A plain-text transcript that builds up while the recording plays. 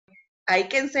I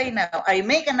can say now, I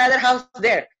make another house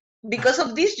there because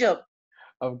of this job.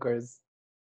 Of course.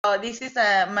 So this is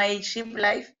my ship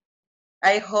life.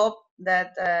 I hope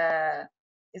that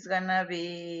it's gonna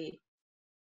be.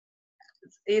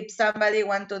 If somebody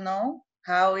want to know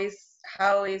how is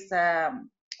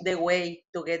the way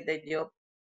to get the job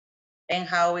and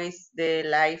how is the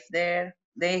life there,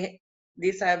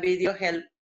 this video help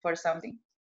for something.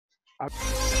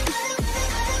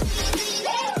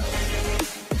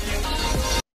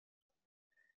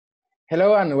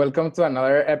 Hello and welcome to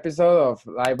another episode of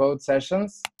Lifeboat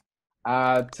Sessions.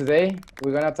 Today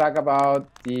we're gonna talk about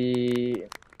the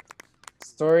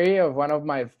story of one of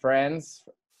my friends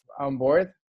on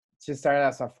board. She started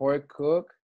as a food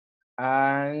cook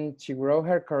and she grew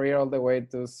her career all the way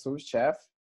to sous chef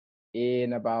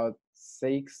in about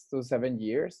 6 to 7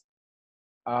 years.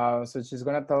 So she's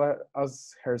gonna tell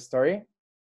us her story.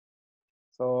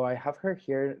 So I have her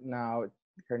here now.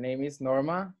 Her name is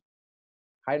Norma.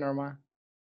 Hi, Norma.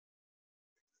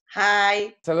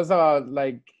 Hi. Tell us about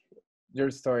your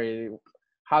story.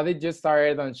 How did you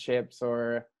start on ships,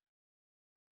 or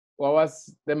what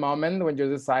was the moment when you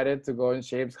decided to go on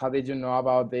ships? How did you know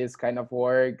about this kind of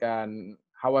work, and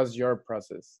how was your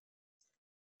process?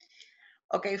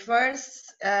 Okay,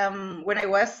 first, when I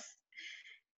was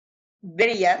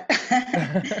very young,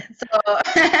 so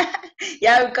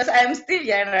yeah, because I'm still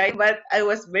young, right? But I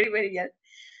was very, very young.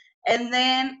 And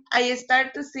then I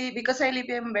start to see, because I live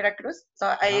in Veracruz,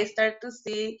 so I start to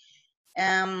see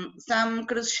some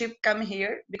cruise ship come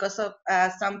here because of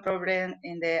some problem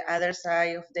in the other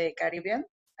side of the Caribbean.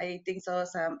 I think so,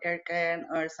 some aircraft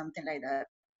or something like that.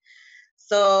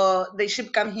 So the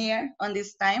ship come here on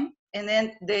this time, and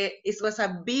then it was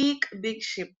a big, big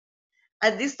ship.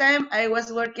 At this time, I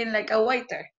was working like a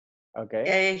waiter.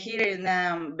 Okay. Here in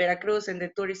Veracruz, in the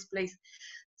tourist place.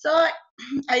 So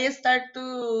I start to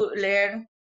learn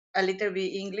a little bit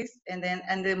English, and then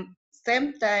at the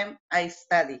same time I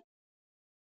study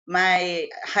my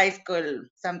high school,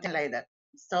 something like that.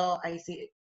 So I see,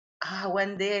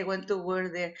 one day I want to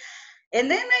work there.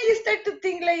 And then I start to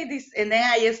think like this, and then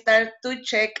I start to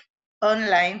check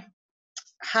online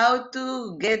how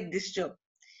to get this job.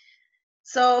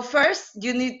 So first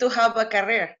you need to have a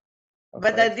career.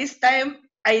 But at this time,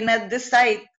 I not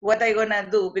decide what I gonna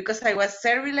do because I was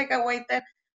serving like a waiter,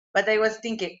 but I was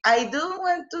thinking, I don't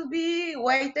want to be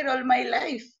waiter all my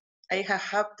life. I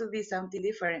have to be something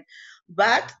different.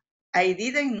 But I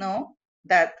didn't know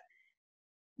that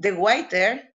the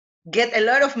waiter get a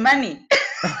lot of money.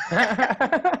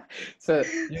 So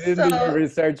you didn't do your So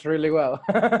research really well.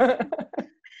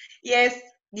 yes,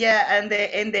 yeah, and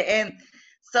in the end.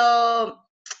 So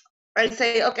I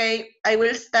say, okay, I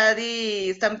will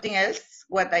study something else,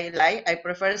 what I like, I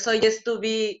prefer. So just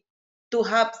to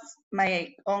have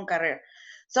my own career.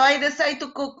 So I decide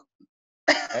to cook.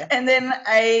 Okay. And then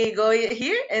I go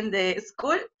here in the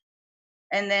school,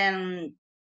 and then,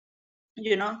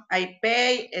 I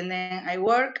pay, and then I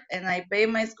work, and I pay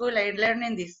my school, I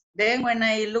learning this. Then when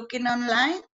I looking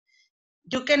online,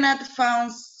 you cannot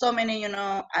find so many,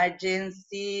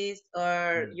 agencies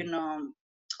or,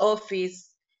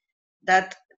 office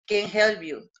that can help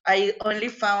you. I only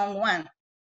found one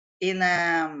in In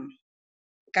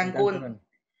Cancun. Cancun.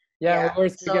 Yeah, we Yeah. were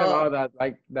speaking So about that,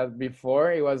 like that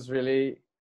before. It was really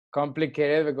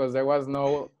complicated because there was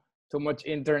no too much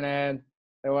internet.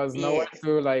 There was nowhere yes.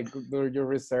 to do your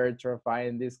research or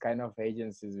find these kind of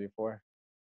agencies before.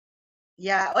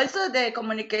 Yeah. Also the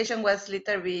communication was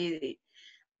little bit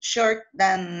short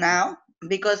than now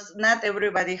because not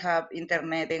everybody have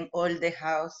internet in all the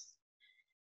house.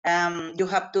 You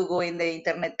have to go in the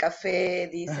internet cafe,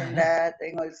 this and that,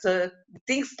 and also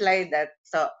things like that.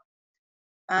 So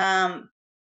um,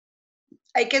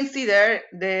 I consider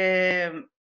the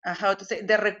how to say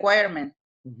the requirement.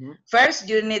 Mhm. First,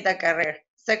 you need a career.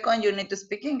 Second, you need to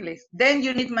speak English. Then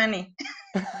you need money.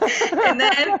 And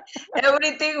then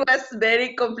everything was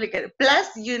very complicated. Plus,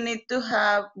 you need to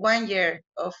have 1 year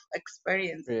of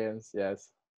experience. Experience, yes.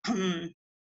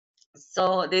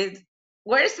 So,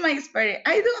 where's my experience?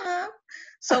 I don't have.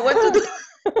 So, what to do?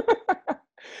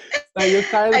 So you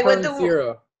started I want from to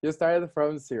zero. You started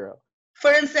from zero.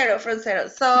 from zero.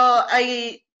 So,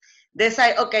 I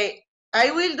decide, okay, I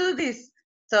will do this.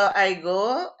 So, I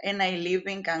go and I live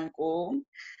in Cancun.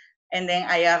 And then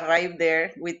I arrived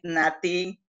there with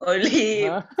nothing, only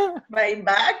Uh-huh. my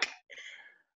bag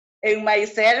and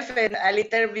myself and a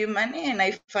little bit money, and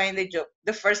I find the job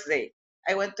the first day.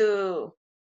 I went to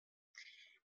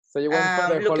So you went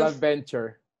for the whole looking.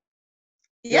 adventure.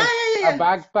 Yeah, Just yeah, a yeah,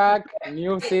 backpack,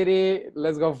 new yeah. city.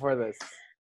 Let's go for this.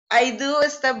 I do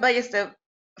step by step.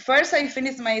 First, I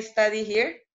finished my study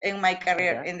here. in my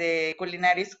career Okay. in the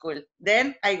culinary school.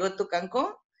 Then I go to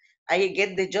Cancun. I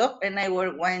get the job and I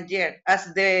work 1 year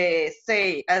as the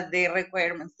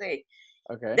requirements say.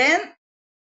 Okay. Then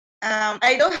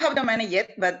I don't have the money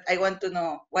yet, but I want to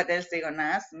know what else they're gonna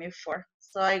ask me for.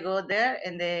 So I go there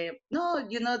and they no,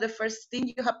 the first thing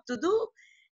you have to do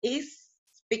is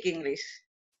speak English.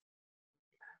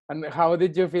 And how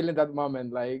did you feel in that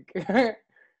moment? Like,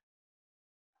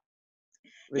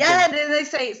 because Yeah, then they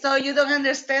say, so you don't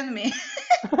understand me.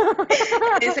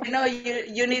 They say, no,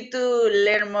 you need to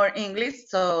learn more English.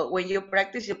 So when you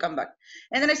practice, you come back.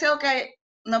 And then I say, okay,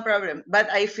 no problem. But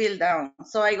I feel down.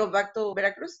 So I go back to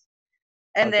Veracruz.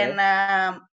 And then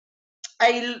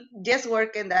okay, just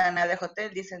work in another hotel,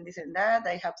 this and that.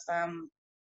 I have some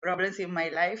problems in my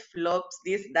life, loves,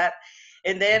 this, that.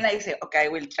 And then I say, okay, I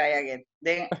will try again.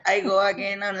 Then I go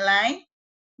again online.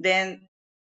 Then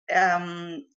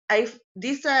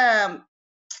this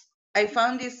I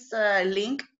found this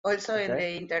link also in okay,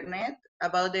 the internet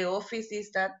about the office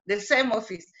is that the same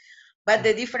office, but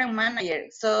the different manager.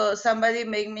 So somebody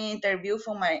make me interview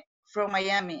from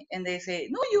Miami, and they say,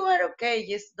 "No, you are okay.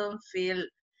 Just don't feel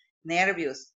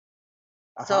nervous."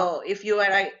 uh-huh. So if you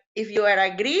are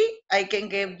agree, I can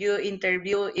give you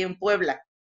interview in Puebla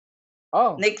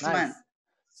Oh, next month. nice.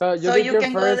 So So you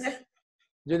can go there.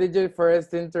 you did your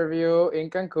first interview in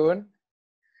Cancun,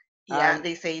 Yeah, and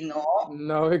they say no,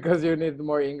 no, because you need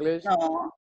more English.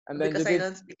 no, And then because I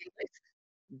don't speak English.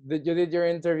 you did your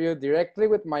interview directly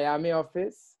with Miami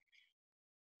office,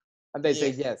 and they say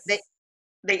Yes, yes.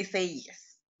 they say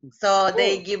yes. So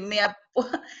they Oh, give me a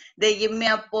they give me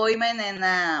appointment and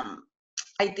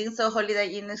I think so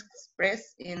Holiday Inn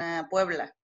Express in Puebla.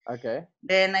 okay.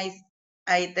 Then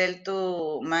I tell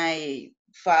to my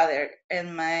father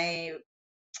and my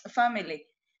family,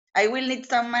 I will need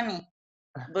some money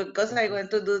because Of I course.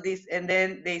 want to do this. And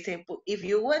then they say, if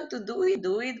you want to do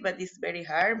it, but it's very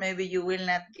hard. Maybe you will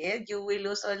not get, you will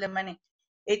lose all the money.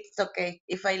 It's okay.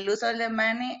 If I lose all the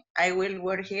money, I will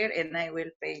work here and I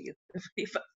will pay you.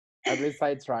 At least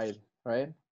I tried,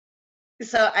 right?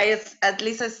 So at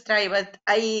least I try, but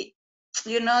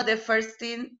the first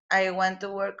thing I want to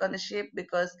work on the ship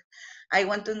because I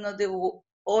want to know the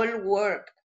all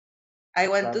work. I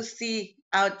want to Claro. see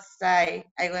outside.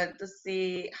 I want to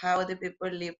see how the people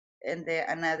live in the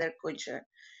another culture.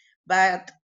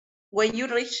 But when you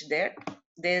reach there,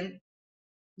 then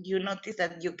you notice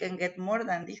that you can get more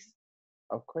than this.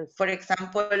 Of course. For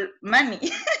example, money,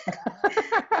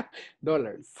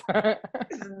 Dollars.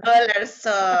 dollars.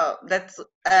 So that's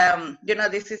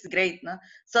this is great, no?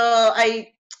 So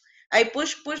I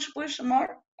push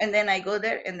more, and then I go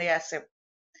there and they accept.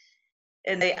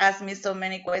 And they ask me so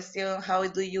many questions. How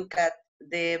do you cut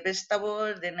the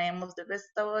vegetable? The name of the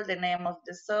vegetable, the name of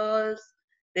the sauce,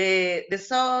 the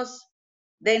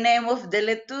name of the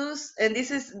lettuce. And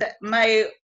this is my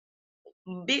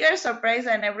bigger surprise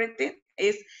and everything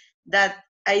is that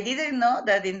I didn't know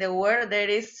that in the world there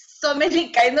is so many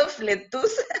kind of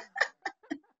lettuce.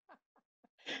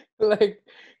 Like,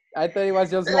 I thought it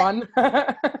was just Like, one.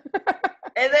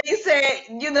 and they say,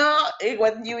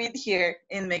 what you eat here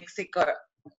in Mexico.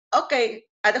 Okay,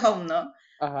 at home, no?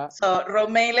 Uh-huh. So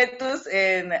romaine lettuce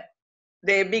and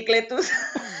the big lettuce,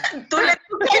 two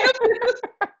lettuce kind of lettuce.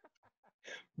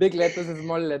 Big lettuce,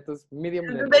 small lettuce, medium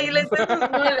The lettuce. big lettuce is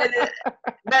small,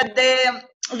 but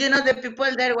the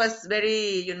people there was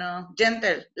very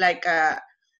gentle, like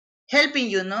helping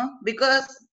because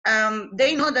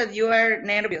they know that you are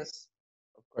nervous.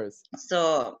 Of course.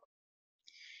 So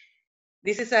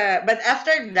this is but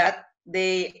after that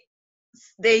they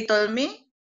told me,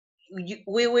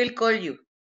 we will call you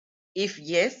if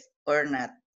yes or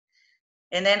not.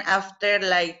 And then after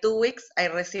like 2 weeks, I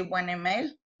received one email.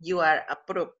 You are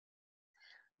approved,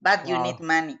 but you need Wow.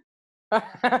 money.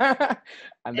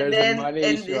 And And there's a then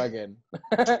money issue again.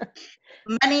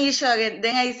 money issue again.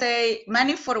 Then I say,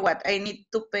 money for what? I need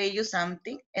to pay you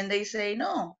something. And they say,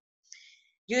 no,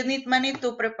 you need money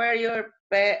to prepare your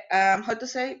how to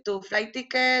say, to flight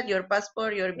ticket, your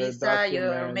passport, your Your visa,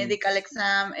 your medical documents.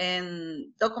 exam, and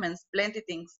documents, plenty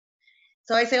things.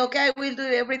 So I say, okay, I will do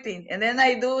everything. And then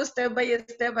I do step by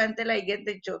step until I get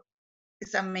the job.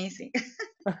 It's amazing.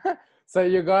 So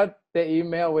you got the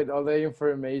email with all the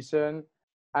information,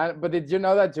 and but did you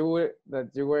know that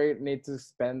you were need to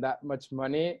spend that much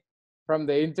money from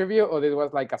the interview, or it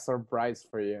was like a surprise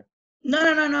for you? No,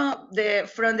 no, no, no.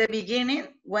 From the beginning,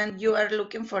 when you are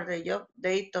looking for the job,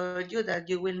 they told you that you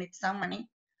will need some money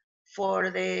for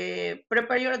the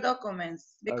prepare your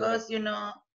documents Okay, because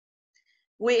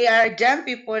we are young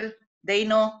people. They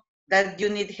know that you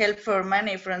need help for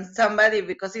money from somebody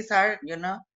because it's hard.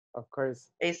 of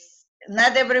course.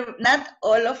 not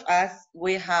all of us,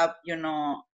 we have,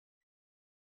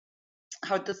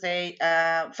 how to say,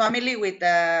 family with,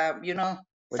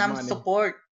 With some money.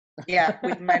 support. Yeah,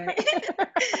 with money.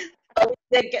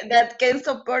 That can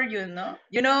support,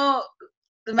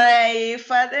 my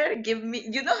father give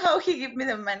me, how he give me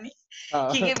the money?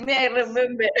 He Uh, gave me, I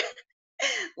remember,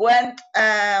 one,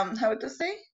 how to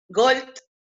say, gold,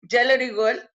 jewelry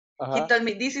gold. He uh-huh. told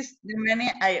me, this is the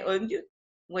money I owe you.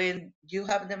 When you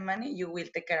have the money, you will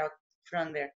take it out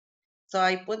from there. So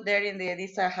I put there in the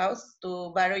this house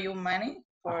to borrow you money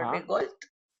for Uh-huh. the gold,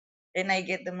 and I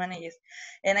get the money. Yes,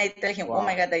 and I tell him, oh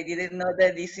my Wow. God, I didn't know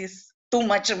that this is too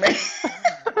much money.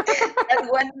 that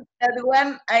one that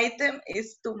one item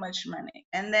is too much money.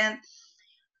 And then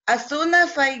as soon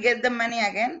as I get the money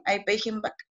again, I pay him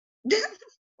back.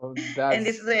 Oh, And that's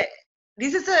this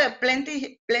is a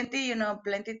plenty, plenty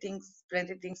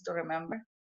things to remember.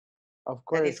 of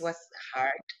That this course was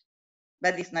hard,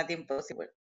 but it's not impossible.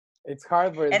 it's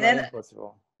hard, but it's And not then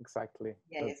impossible. Exactly.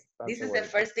 yes, That's this the is the word.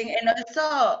 first thing. And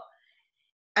also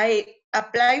I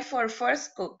apply for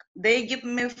first cook. They give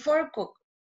me four cook.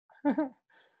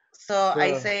 So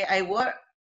I So, say I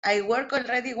work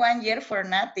already 1 year for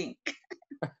nothing.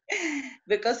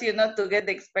 Because to get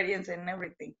the experience and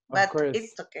everything. of But course.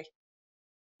 it's okay.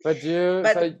 But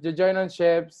But you join on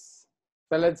ships.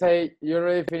 So let's say you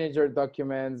already finished your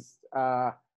documents.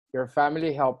 Your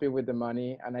family help you with the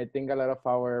money, and I think a lot of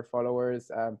our followers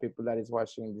and people that is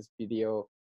watching this video,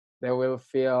 they will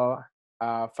feel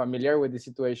familiar with the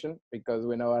situation because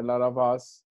we know a lot of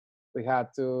us we had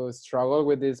to struggle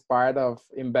with this part of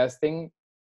investing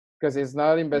because it's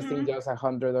not investing mhm, just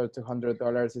 $100 or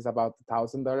 $200. It's about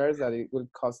 $1,000 that it will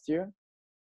cost you,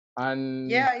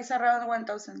 and yeah, it's around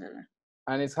 $1,000.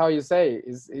 it's how you say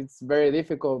it's very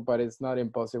difficult, but it's not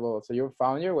impossible. So you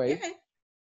found your way. Yeah.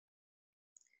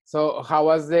 So how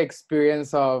was the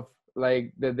experience of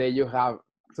like the day you have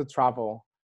to travel,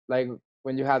 like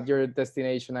when you had your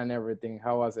destination and everything?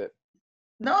 How was it?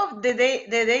 No, the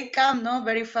day come no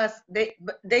very fast.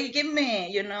 They give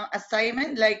me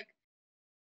assignment like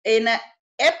in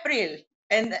April,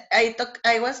 and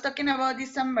I was talking about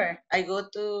December. I go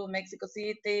to Mexico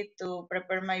City to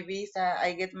prepare my visa.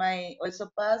 I get my also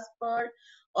passport,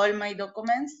 all my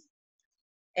documents,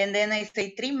 and then I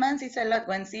say 3 months is a lot.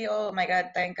 When see, oh my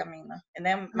God, time coming, no? And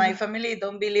then my family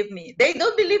don't believe me. They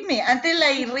don't believe me until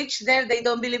I reach there. They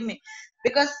don't believe me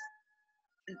because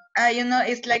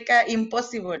it's like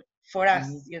impossible for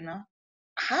us. Mhm.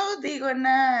 How they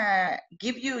gonna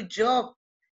give you job?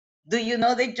 Do you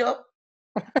know the job?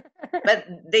 But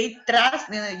they trust.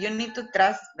 You need to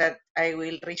trust that I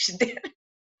will reach there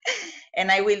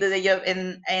and I will do the job.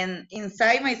 And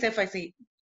inside myself, I say,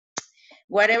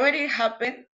 whatever it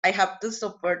happen, I have to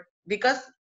support because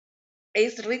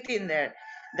it's written there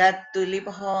that to leave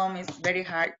home is very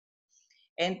hard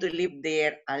and to live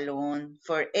there alone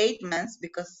for 8 months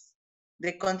because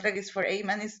the contract is for 8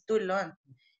 months is too long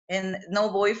and no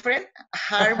boyfriend,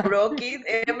 heartbroken,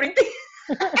 everything.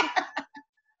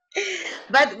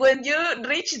 But when you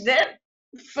reach there,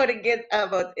 forget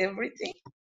about everything.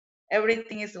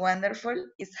 Everything is wonderful.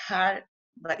 It's hard,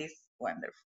 but it's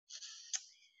wonderful.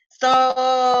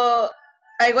 So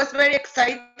I was very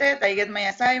excited. I get my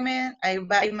assignment. I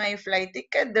buy my flight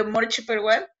ticket, the more cheaper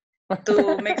one,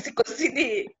 to Mexico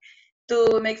City,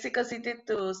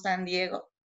 to San Diego.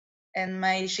 And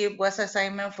my ship was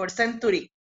assignment for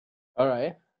Century. All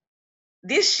right.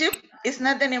 This ship is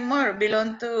not anymore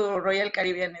belong to Royal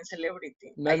Caribbean and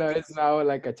Celebrity. No, I no, think it's now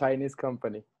like a Chinese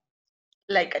company.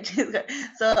 like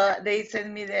so they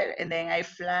send me there, and then I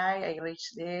fly. I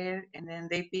reach there, and then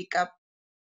they pick up.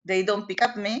 They don't pick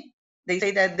up me. They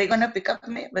say that they're gonna pick up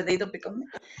me, but they don't pick up me.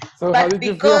 So how But did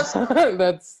you feel? because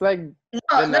That's like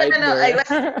the no, I nightmare.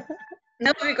 was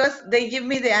no because they give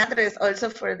me the address also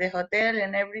for the hotel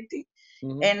and everything,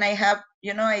 Hmm. and I have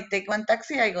I take one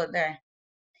taxi. I go there.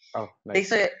 Oh, They nice.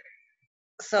 say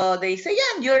so. They say,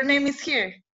 yeah, your name is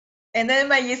here. And then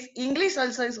my English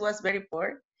also was very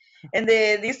poor. And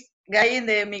this guy in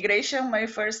the immigration, my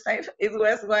first time, it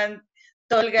was one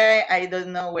tall guy. I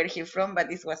don't know where he from, but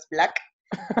this was black,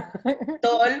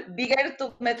 tall, bigger,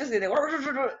 2 meters.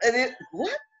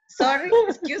 What? Sorry,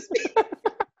 excuse me.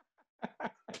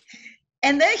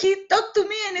 And then he talked to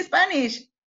me in Spanish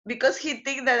because he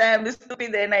think that I'm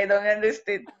stupid and I don't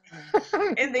understand.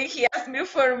 And then he asked me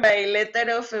for my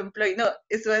letter of employee. No,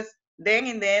 it was then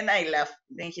in the end I laughed.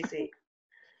 Then he said,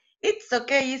 it's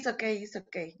okay, it's okay, it's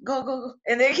okay. Go, go, go.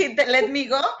 And then he let me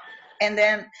go. And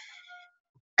then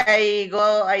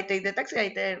I take the taxi,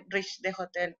 reach the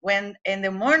hotel. When in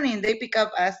the morning they pick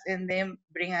up us and then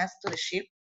bring us to the ship.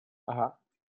 Uh-huh.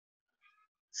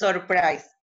 Surprise.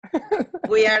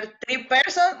 We are 3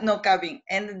 person, no cabin.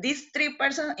 And these 3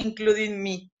 person, including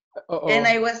me. And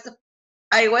Uh-oh.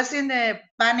 I was in a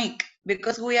panic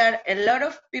because we are a lot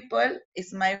of people.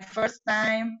 It's my first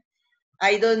time.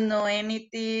 I don't know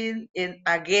anything. And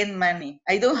again, money.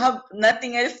 I don't have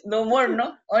nothing else, no more,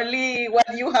 no? Only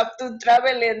what you have to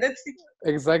travel and that's it.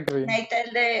 Exactly. And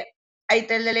I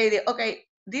tell the lady, okay,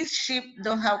 this ship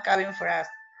don't have cabin for us.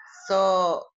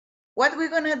 So what we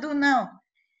gonna do now?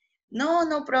 No,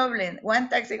 no problem. One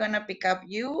taxi gonna pick up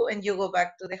you and you go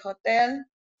back to the hotel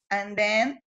and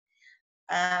then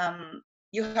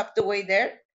you have to wait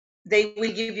there. They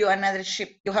will give you another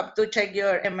ship. You have to check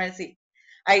your emergency.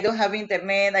 I don't have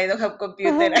internet. I don't have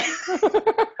computer.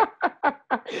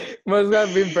 Must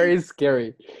have been very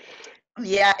scary.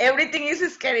 Yeah, everything is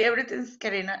scary. Everything is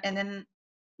scary. No? And then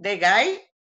the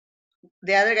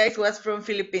other guy was from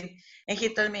Philippines, and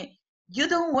he told me, "You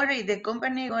don't worry. The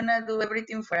company gonna do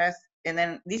everything for us." And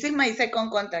then this is my second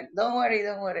contact. Don't worry,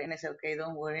 don't worry. And I said, "Okay,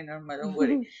 don't worry, Norma, don't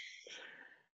worry."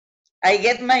 I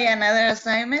get my another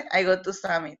assignment. I go to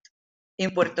Summit in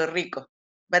Puerto Rico,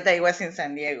 but I was in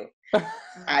San Diego.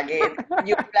 Again,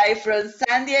 you fly from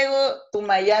San Diego to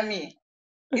Miami.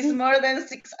 It's more than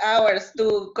 6 hours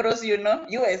to cross,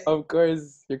 US. Of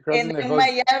course, you're And crossing the then host.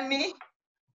 Miami,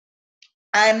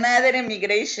 another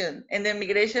immigration, and the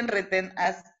immigration return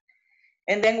us,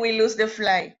 and then we lose the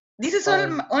flight. This is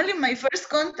only my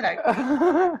first contract.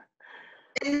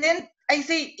 And then I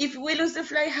say, if we lose the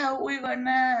flight, how we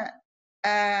gonna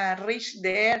reach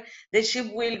there? The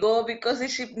ship will go because the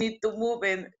ship need to move,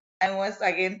 and I was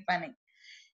again panic.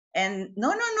 And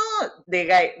no, the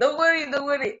guy, don't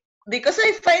worry, because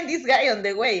I find this guy on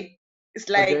the way. It's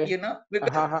like Okay.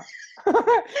 because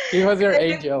He was your then,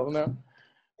 angel, no?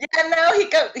 yeah, now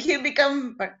he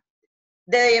become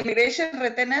the immigration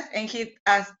return us, and he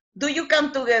asked, "Do you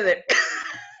come together?"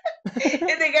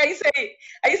 And the guy say,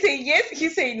 I say yes, he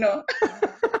say no.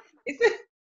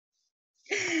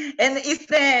 And it's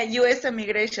the U.S.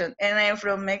 immigration, and I'm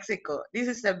from Mexico. This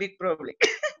is a big problem.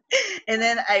 And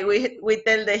then we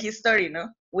tell the history, no?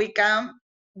 We come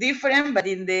different, but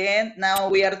in the end, now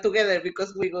we are together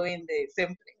because we go in the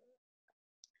same place.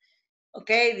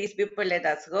 Okay, these people let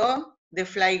us go. The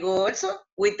flight go also.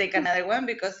 We take another one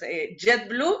because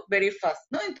JetBlue very fast.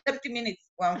 No, in 30 minutes,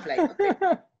 one flight. Okay.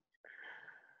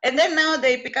 And then now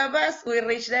they pick up us. We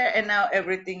reach there, and now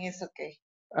everything is okay.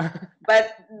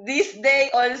 But this day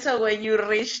also, when you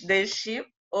reach the ship,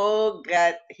 oh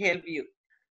God, help you.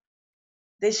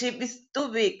 The ship is too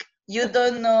big. You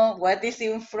don't know what is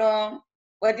in front,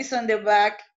 what is on the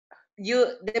back.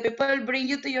 The people bring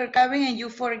you to your cabin and you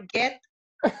forget.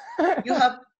 You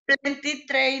have plenty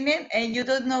training and you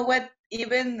don't know what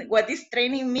is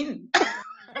training mean.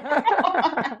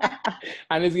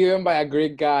 And it's given by a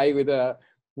Greek guy with a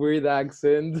weird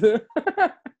accent.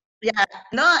 Yeah,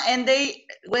 no, and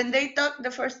when they talk the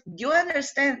first, you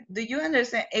understand? Do you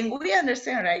understand? And we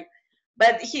understand, right?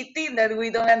 But he think that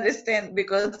we don't understand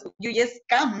because you just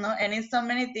come, no? And it's so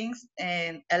many things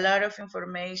and a lot of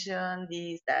information,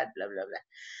 this, that, blah, blah, blah.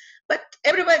 But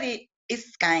everybody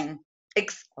is kind.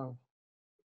 Oh.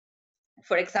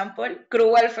 For example,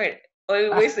 crew welfare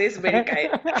always is very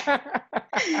kind.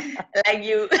 Like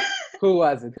you. Who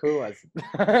was it? Who was it?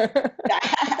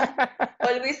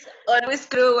 always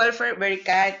crew welfare very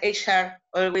kind. HR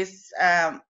always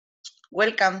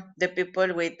welcome the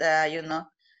people with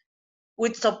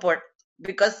support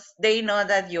because they know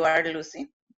that you are losing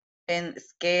and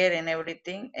scared and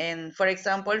everything. And for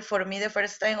example, for me, the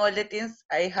first time, all the things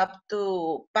I have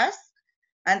to pass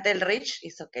until reach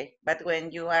is okay. But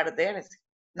when you are there,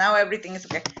 now everything is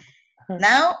okay.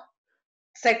 Now,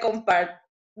 second part.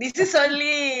 This is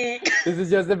only. This is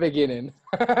just the beginning.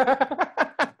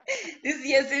 This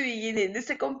is just the beginning. The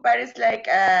second part is like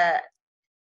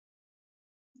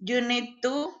you need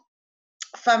to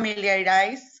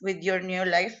familiarize with your new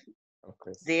life Of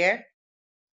course. there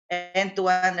and to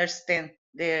understand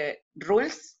the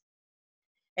rules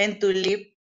and to live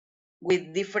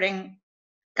with different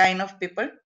kind of people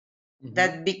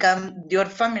that become your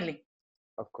family.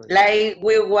 Of course. Like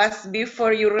we was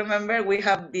before, you remember, we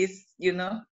have this,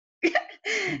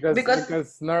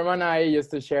 because Norma and I used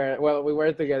to share. Well, we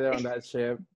were together on that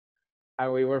ship,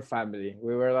 and we were family.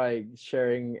 We were like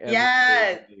sharing everything.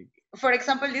 Yeah. For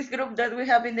example, this group that we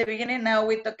have in the beginning, now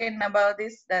we're talking about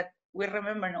this that we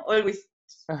remember no, always.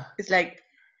 It's like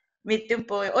meeting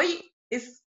point. Oy,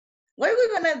 is what are we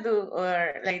gonna do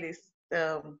or like this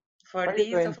for What are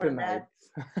you this or doing for tonight?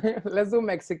 that. Let's do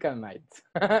Mexican night.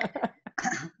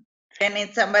 And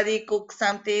if somebody cooks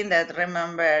something that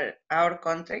remember our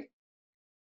country,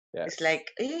 It's Yes.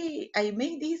 like, hey, I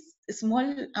make this small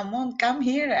amount. Come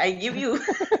here, I give you.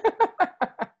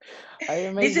 I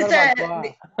This make is a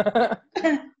barbacoa.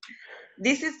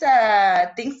 this is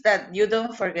things that you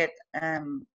don't forget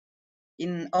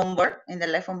in on board, in the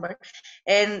life on board.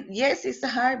 And yes, it's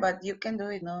hard, but you can do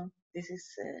it. No, this is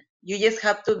you just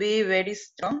have to be very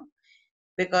strong,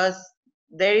 because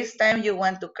there is time you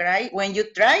want to cry when you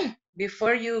try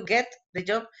before you get the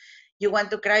job. You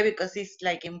want to cry because it's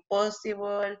like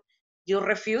impossible. You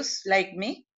refuse like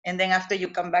me, and then after you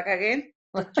come back again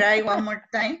to try one more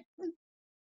time,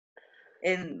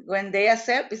 and when they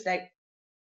accept, it's like.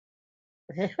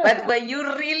 But when you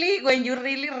really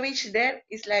reach there,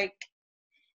 it's like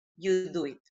you do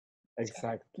it.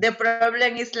 Exactly. The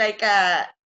problem is like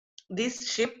this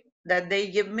ship that they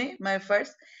give me, my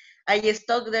first, I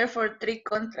stuck there for 3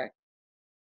 contracts,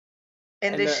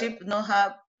 and And the ship no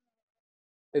have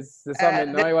it's the summit,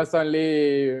 no? the It was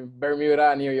only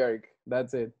Bermuda, New York.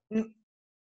 That's it.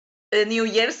 New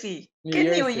Jersey. New ¿Qué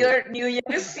New Jersey. York? New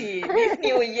Jersey. This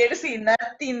New Jersey,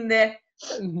 nothing there.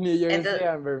 New And Jersey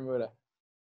and Bermuda.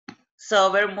 so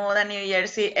Bermuda, New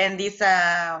Jersey, and this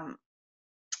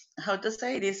how to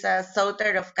say this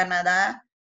southern of Canada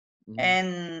Mhm.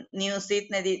 and New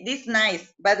Sydney. This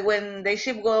nice, but when the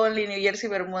ship go only New Jersey,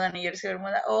 Bermuda, New Jersey,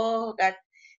 Bermuda. Oh God,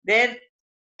 then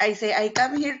I say I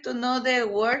come here to know the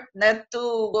word, not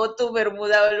to go to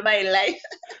Bermuda all my life.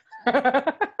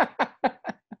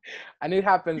 And it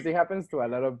happens. It happens to a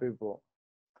lot of people.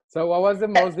 So, what was the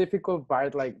most difficult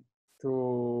part, like,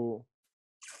 to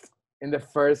in the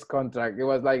first contract? It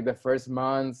was like the first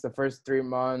months, the first 3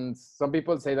 months. Some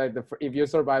people say like if you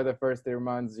survive the first 3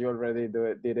 months, you already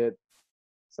did it.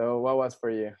 So, what was for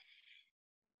you?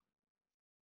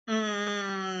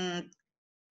 Mm,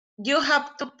 you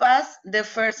have to pass the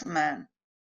first month.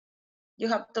 You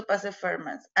have to pass the first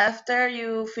month. After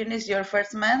you finish your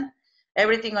first month,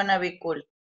 everything gonna be cool.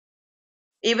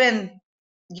 Even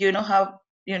you know how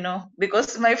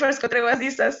because my first contract was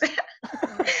disaster.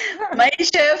 My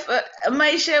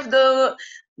chef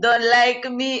don't like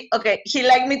me. Okay, he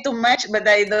like me too much, but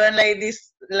I don't like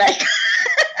this. Like,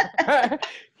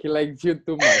 He likes you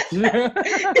too much.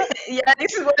 yeah,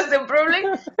 this was the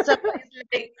problem. So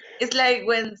it's like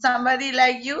when somebody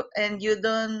like you and you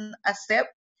don't accept,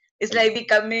 it's like Exactly.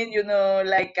 becoming,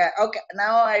 like okay,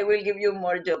 now I will give you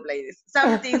more job like this.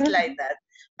 Some things like that.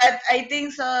 But I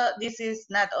think so. This is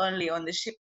not only on the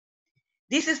ship.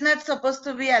 This is not supposed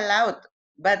to be allowed,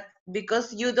 but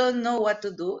because you don't know what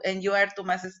to do and you are too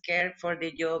much scared for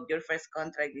the job, your first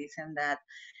contract, this and that,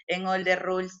 and all the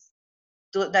rules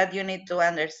that you need to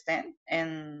understand.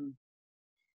 And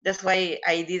that's why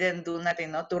I didn't do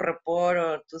nothing, not to report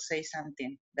or to say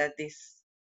something that this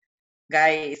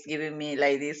guy is giving me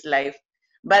like this life.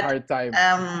 But Hard time.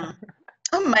 um,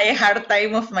 my hard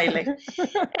time of my life.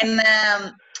 And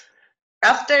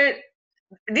after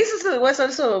was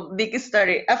also a big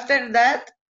story. After that,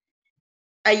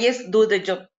 I just do the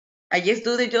job. I just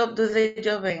do the job,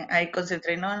 and I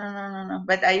concentrate. No, no, no, no, no.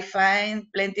 But I find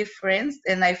plenty friends,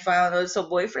 and I found also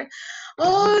boyfriend.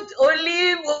 Oh,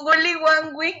 only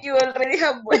 1 week you already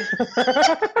have boyfriend.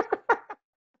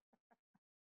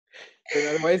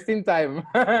 You're not wasting time.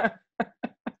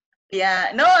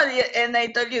 Yeah, no, and I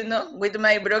told you no, with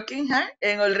my broken heart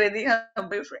and already have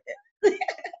boyfriend.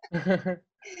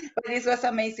 But this was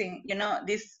amazing.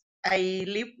 This I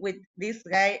lived with this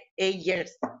guy 8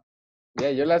 years. Yeah,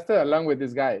 you lasted along with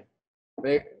this guy.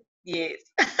 They, Yes,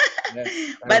 yes,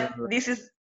 I but remember.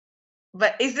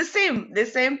 but it's the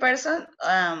same person.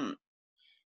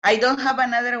 I don't have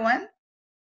another one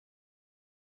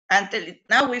until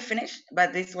now we finish,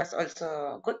 but this was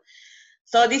also good.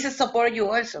 So this is support you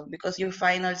also because you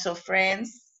find also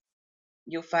friends,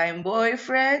 you find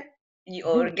boyfriend,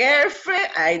 your girlfriend,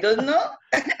 I don't know.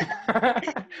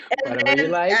 And Whatever you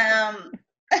then like.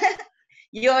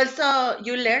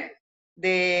 you learn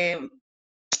the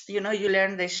you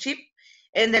learn the ship,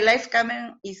 and the life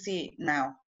coming easy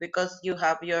now because you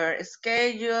have your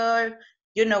schedule,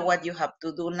 you know what you have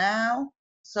to do now.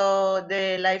 So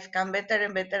the life come better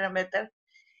and better and better.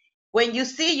 When you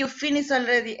see you finish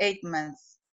already 8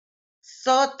 months,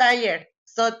 so tired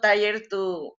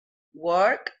to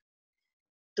work,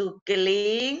 to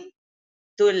clean,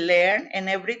 to learn and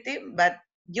everything, but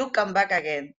you come back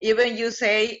again. Even you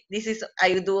say this is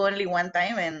I do only one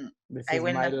time and This I is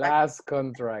will my not back. last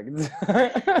contract.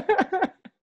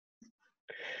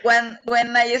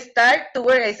 When I start to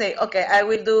work, I say, okay, I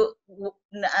will do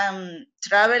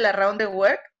travel around the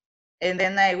work, and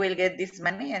then I will get this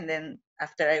money, and then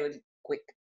after I will quit.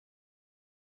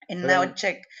 And now then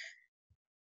check.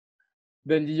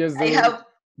 then you just I do have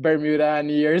Bermuda and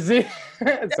New Jersey.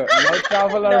 So no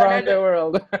travel No, no, around no, the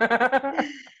world.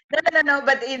 no.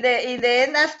 But in the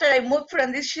end, after I moved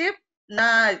from this ship,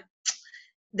 no,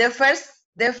 the first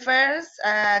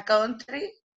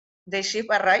country the ship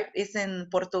arrived is in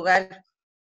Portugal.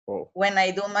 Oh. When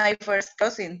I do my first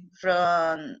crossing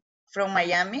from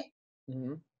Miami,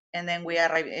 Hmm. and then we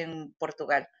arrive in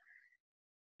Portugal.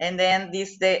 And then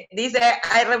this day,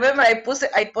 I remember I posted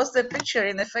a picture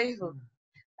in the Facebook.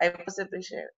 I posted a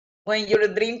picture when your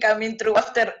dream coming true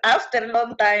after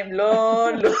long time,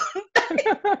 long.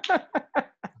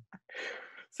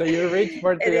 So you reached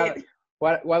And Portugal.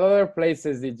 What other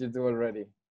places did you do already?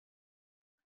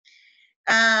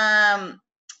 um,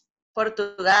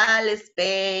 Portugal,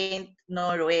 Spain,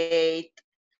 Norway,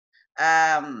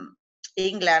 um,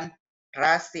 England,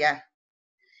 Russia,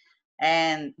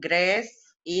 and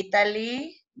Greece,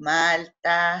 Italy,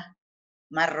 Malta,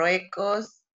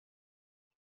 Marruecos.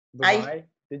 I Dubai?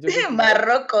 Did you go to Dubai?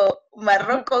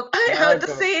 Morocco. How to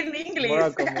Morocco. say in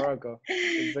English? Morocco.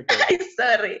 It's okay. I'm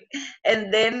sorry.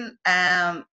 And then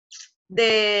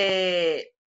the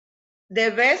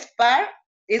the best part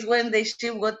is when the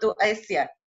ship go to Asia.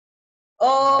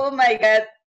 Oh my God!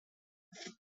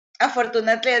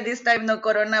 Unfortunately, at this time, no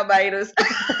coronavirus.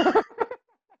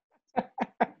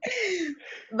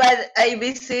 But I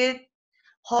visit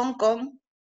Hong Kong.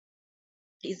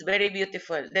 It's very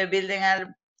beautiful. The buildings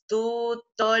are too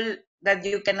tall that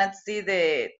you cannot see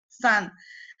the sun.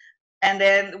 And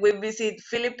then we visit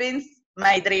Philippines.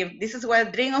 My dream. This is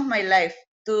what dream of my life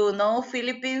to know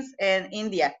Philippines and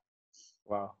India.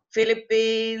 Wow.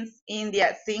 Philippines,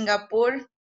 India, Singapore.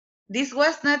 This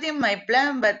was not in my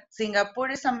plan, but Singapore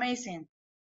is amazing.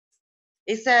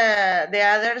 It's the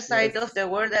other side of Yes. the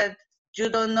world that you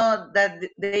don't know that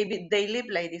they live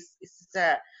like this.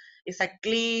 It's a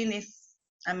clean. It's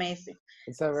amazing.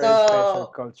 It's a very special So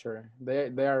culture. They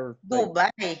are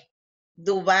like,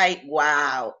 Dubai,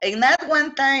 wow, and not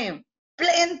one time,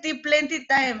 plenty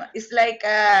time. It's like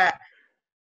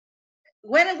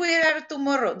when we are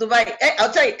tomorrow, Dubai.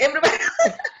 Outside, everybody.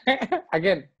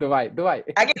 again, Dubai.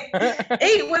 Again,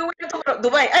 hey, we will tomorrow,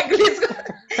 Dubai. Let's go.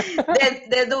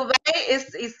 The Dubai is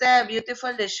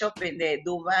beautiful. The shopping, the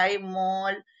Dubai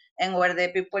Mall, and where the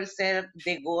people sell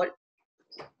the gold.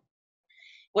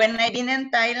 When I been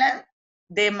in Thailand,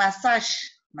 the massage,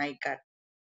 my God,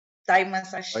 Thai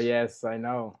massage, Oh yes, I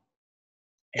know.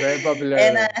 Very and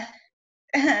popular.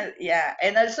 yeah,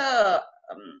 and also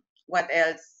what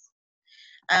else?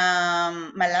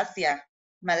 Malaysia,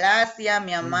 Hmm.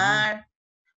 Myanmar,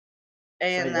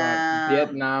 and Saigon,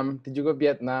 Vietnam. Did you go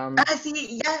Vietnam?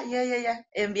 see, yeah.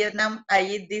 In Vietnam, I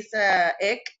eat this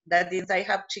egg that inside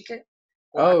have chicken.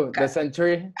 Oh, the Guaca.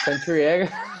 century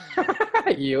egg.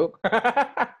 You.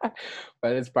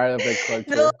 But it's part of the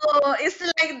No, culture. it's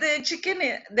like the chicken,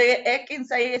 the egg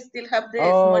inside still have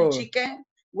the small Oh, chicken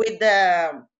with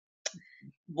the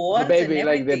the bones and baby,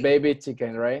 like the everything. baby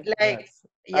chicken, right? Like, Yes.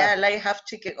 yeah, Ah, like half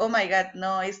chicken. Oh my God,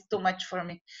 no, it's too much for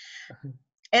me.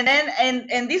 And then,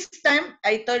 and this time,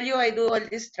 I told you I do all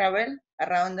this travel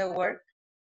around the world.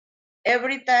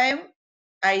 Every time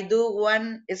I do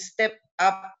one step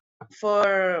up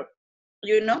for,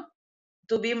 you know,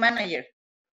 to be manager.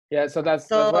 yeah. So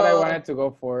that's what I So, wanted to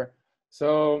go for.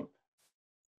 So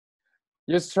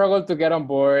you struggled to get on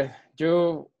board.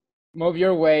 You move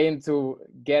your way into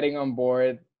getting on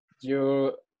board.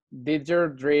 You did your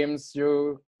dreams.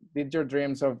 You did your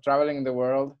dreams of traveling the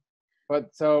world.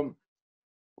 But so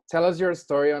tell us your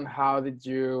story on how did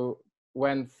you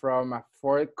went from a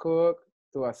food cook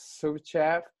to a sous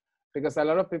chef, because a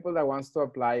lot of people that wants to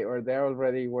apply or they're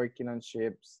already working on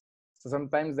ships, so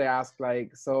sometimes they ask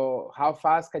like, so how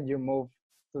fast can you move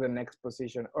to the next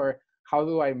position, or how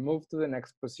do I move to the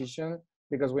next position,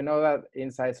 because we know that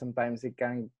inside sometimes it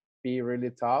can be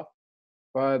really tough,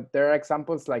 but there are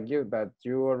examples like you that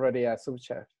you already a sous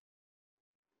chef.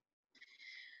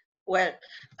 well,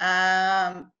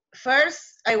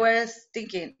 first I was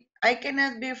thinking I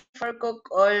cannot be for cook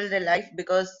all the life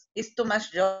because it's too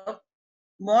much job,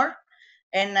 more,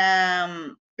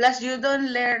 and plus you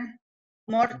don't learn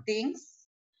more things.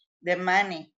 The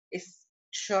money is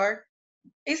short.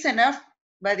 It's enough,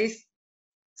 but it's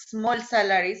small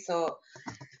salary. So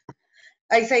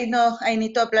I say no. I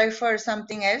need to apply for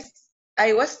something else.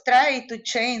 I was trying to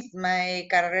change my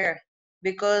career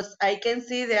because I can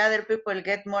see the other people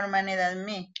get more money than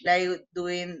me, like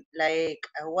doing like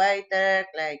a waiter,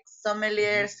 like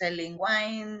sommelier, Mhm. selling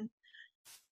wine,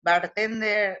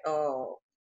 bartender, or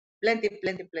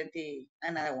plenty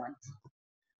another ones.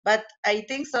 But I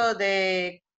think so.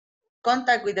 The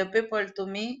contact with the people, to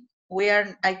me, we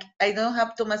are. I don't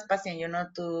have too much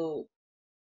patience, to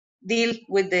deal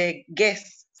with the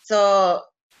guests. So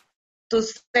to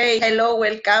say hello,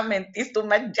 welcome, and this too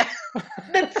much.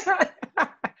 That's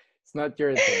It's not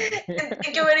your thing.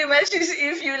 thank you very much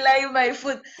if you like my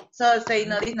food. So say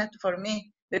no, this is not for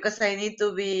me because I need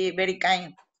to be very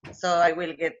kind. So I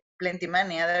will get plenty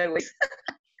money otherwise.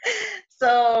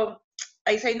 So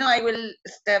I say no, I will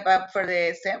step up for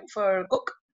the same for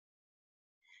cook,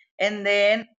 and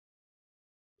then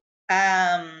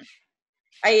um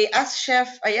I asked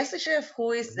the chef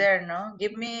who is there, no?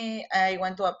 Give me, I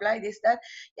want to apply this, that.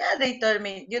 Yeah, they told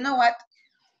me, you know what?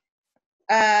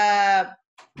 Uh,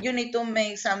 you need to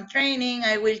make some training.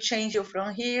 I will change you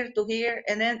from here to here.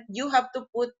 And then you have to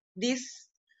put this,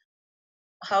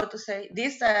 how to say,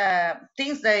 these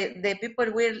things that the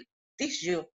people will teach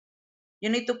you. You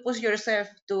need to push yourself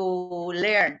to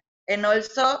learn. And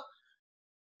also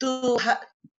to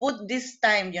put this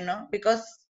time, because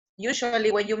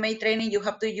usually when you make training, you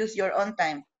have to use your own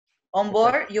time. On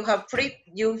board, Exactly.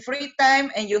 you have free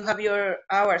time and you have your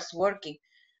hours working.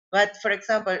 But for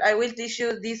example, I will teach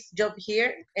you this job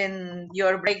here in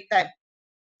your break time,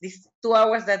 these 2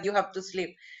 hours that you have to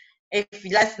sleep. If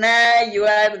last night you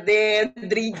are there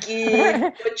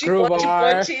drinking, pochi, Crew pochi,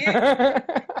 bar. pochi,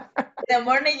 in the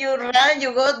morning you run,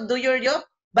 you go do your job,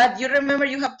 but you remember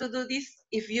you have to do this.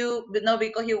 If you no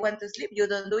because you want to sleep, you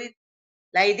don't do it.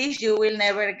 Like this, you will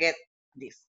never get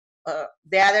this.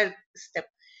 The other step.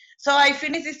 So I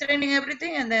finish this training,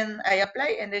 everything, and then I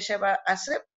apply, and the chef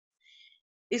accept.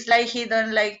 It's like he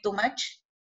don't like too much,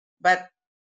 but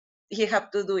he have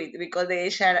to do it because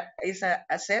the HR is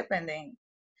accept, and then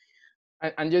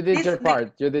And you did this your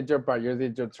part. You did your part. You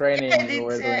did your yeah, training. I You did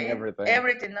were doing everything.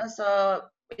 everything. No? So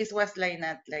it was like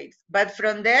not like. But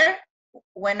from there,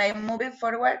 when I move it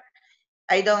forward,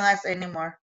 I don't ask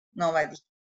anymore. Nobody.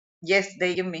 Yes,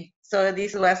 they give me. So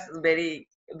this was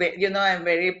I'm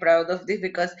very proud of this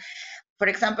because, for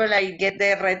example, I get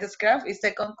the red scarf, is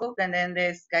second cook, and then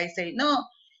this guy say, no,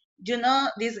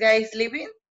 this guy is leaving,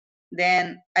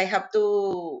 then I have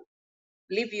to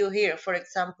leave you here. For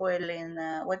example, in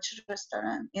which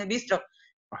restaurant? In Bistro.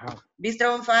 Uh-huh.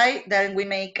 Bistro on 5, then we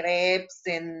make crepes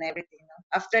and everything. No?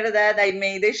 After that, I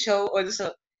made a show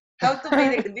also. How to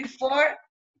make it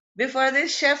before the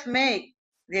chef make,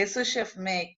 the sous chef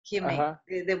he make Uh-huh.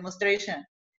 the demonstration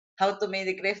how to make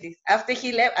the crepes. After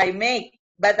he left, I make,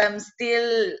 but I'm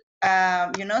still,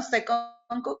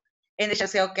 second cook. And the chef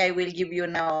say, okay, I will give you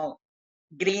now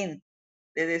green.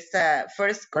 That is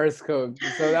first cook. First cook.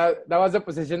 So that was a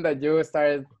position that you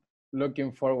started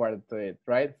looking forward to it,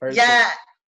 right? First cook. Yeah,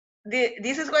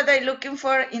 this is what I'm looking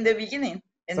for in the beginning.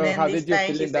 And So then how this did you time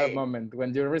feel he in that say, moment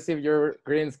when you received your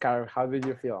green scarf? How did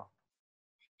you feel?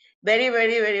 very,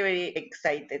 very, very, very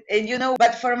excited. And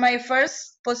but for my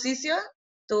first position,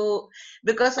 to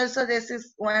because also this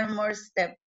is one more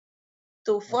step.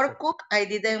 To What's four it? cook, I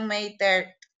didn't make third.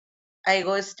 I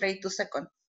go straight to second.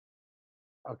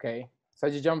 Okay. So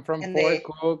you jump from And fourth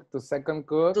the cook to second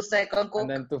cook to second and cook,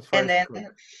 then to and first then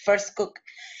cook. first cook.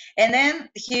 And then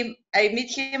I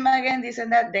meet him again, this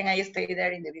and that. Then I stay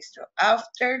there in the bistro.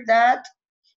 After that,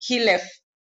 he left.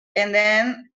 And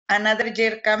then another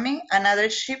year coming, another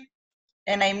ship,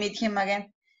 and I meet him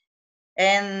again.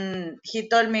 And he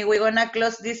told me, we're going to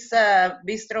close this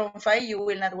bistro on 5. You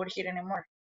will not work here anymore.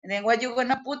 And then what you going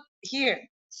to put here?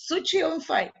 Sushi on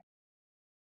 5.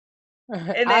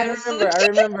 And I then remember, I sushi.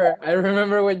 remember, I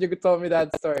remember when you told me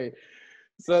that story.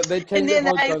 So they And changed the then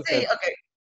whole I say, concept. okay,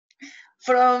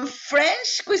 from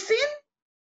French cuisine,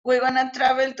 we're going to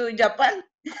travel to Japan.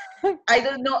 I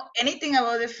don't know anything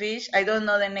about the fish. I don't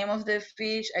know the name of the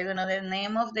fish. I don't know the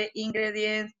name of the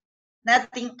ingredients.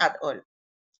 Nothing at all.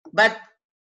 But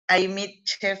I meet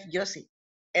Chef Yossi.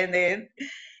 And then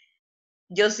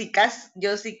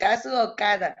Yoshikazu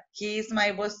Okada. He is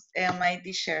my boss and my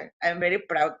teacher. I'm very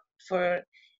proud for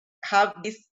have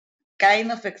this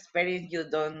kind of experience you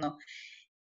don't know.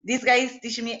 These guys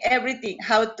teach me everything,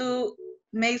 how to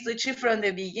make sushi from the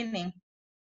beginning.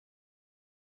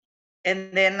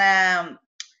 And then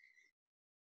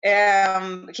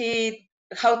he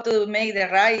how to make the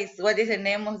rice, what is the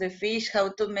name of the fish, how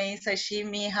to make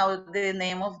sashimi, how the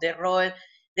name of the roll,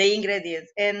 the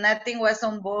ingredients, and nothing was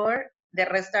on board. The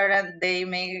restaurant they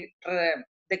make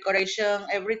decoration,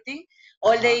 everything.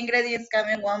 All the ingredients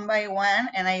coming one by one,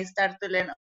 and I start to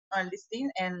learn all these things.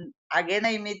 And again,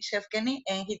 I meet Chef Kenny,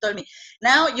 and he told me,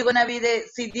 "Now you're gonna be the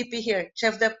CDP here,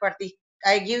 chef de partie.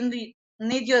 I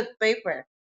need your paper."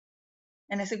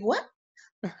 And I said, "What?"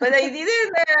 But I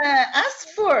didn't ask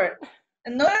for.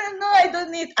 No, no, I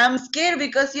don't need. I'm scared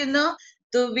because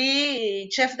to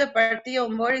be chef de partie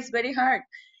on board is very hard.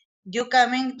 you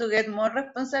coming to get more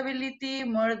responsibility,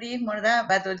 more this, more that,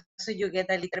 but also you get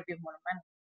a little bit more money.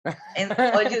 And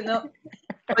all you know,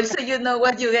 also you know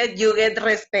what you get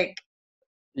respect.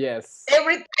 Yes.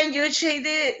 Every time you change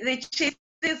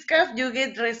the scarf, you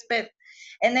get respect.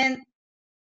 And then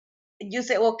you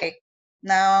say, okay,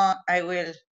 now I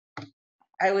will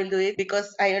do it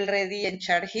because I already in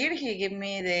charge here. He gave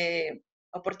me the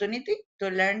opportunity to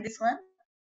learn this one.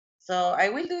 So I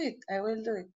will do it. I will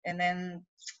do it. And then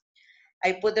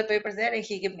I put the papers there and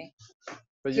So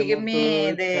you he gave moved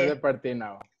me to Chef de the, Partie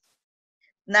now.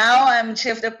 now I'm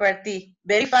chef de partie.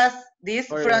 Very fast.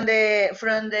 This Oh yeah.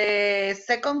 from the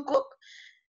second cook,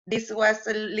 this was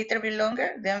a little bit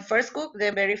longer. Then first cook,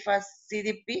 then very fast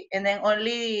CDP, and then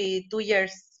only 2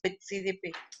 years with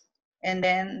CDP. And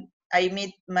then I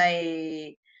meet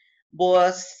my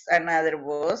boss,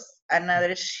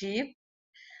 another ship,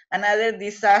 another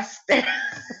disaster.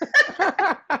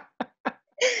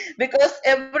 Because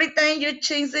every time you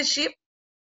change the ship,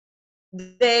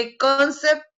 the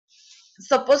concept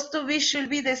supposed to be should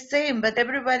be the same, but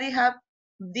everybody have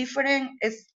different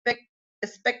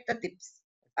expectations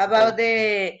about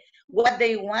the what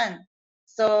they want.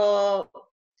 So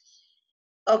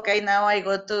okay, now I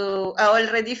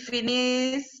already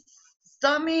finished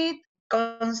Summit,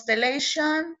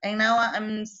 Constellation, and now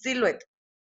I'm Silhouette.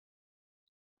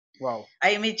 Wow.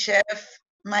 I meet chef,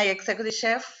 my executive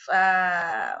chef,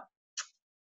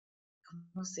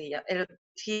 ¿cómo se llama?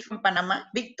 He's from Panama,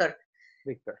 Victor.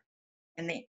 Victor.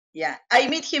 And yeah, I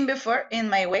meet him before in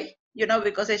my way,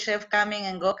 because a chef coming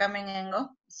and go, coming and go.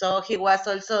 So he was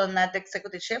also not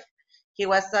executive chef. He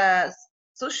was a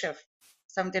sous chef,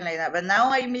 something like that. But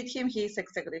now I meet him, he's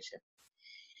executive chef.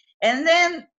 And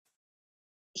then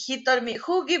he told me,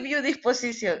 who give you this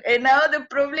position? And now the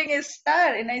problem is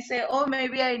start. And I say, oh,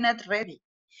 maybe I'm not ready.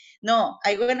 No,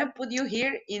 I'm going to put you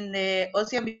here in the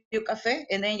Ocean View Cafe,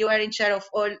 and then you are in charge of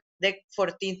all deck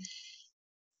 14.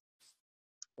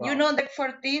 Wow. You know, deck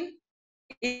 14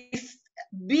 is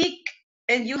big,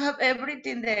 and you have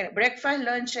everything there, breakfast,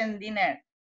 lunch, and dinner.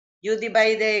 You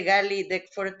divide the galley, deck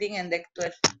 14 and deck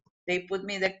 12. They put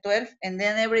me deck 12, and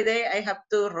then every day I have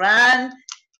to run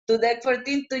to deck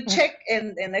 14 to check,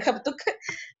 and I have to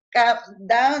come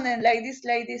down and like this,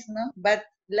 no? But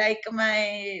like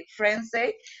my friends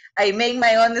say, I make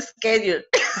my own schedule.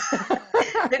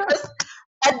 Because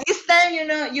at this time,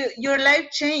 your life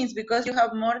changed because you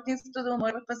have more things to do,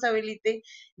 more responsibility,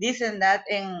 this and that,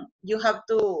 and you have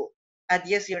to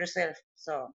adjust yourself.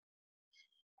 So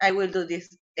I will do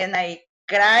this. And I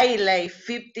cry like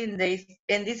 15 days.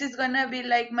 And this is gonna be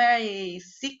like my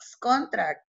sixth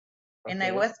contract. And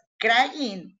I Okay. was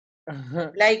crying.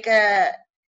 Like I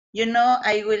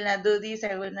will not do this,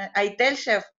 I will not. I tell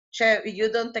chef, if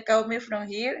you don't take out me from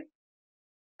here,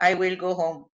 I will go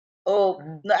home. Oh,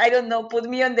 no, I don't know, put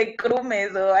me on the crew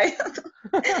mess, or I don't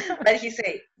know. But he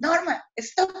say, Norma,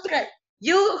 stop crying.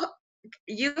 You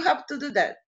have to do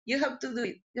that. You have to do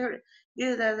it.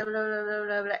 You that, blah, blah, blah,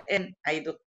 blah, blah. And I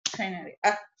do. Finally.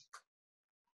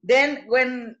 Then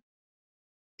when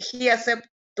he accept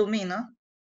to me, no?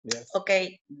 Yes.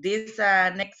 Okay, this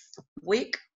next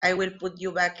week, I will put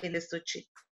you back in the sushi.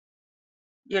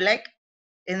 You like?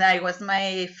 And I was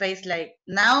my face like,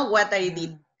 now what I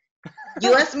did.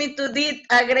 You asked me to do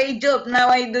a great job. Now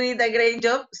I do it a great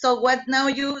job. So what now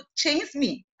you change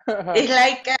me? It's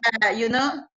like,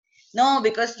 no,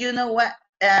 because you know what?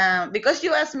 Because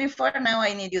you asked me for, now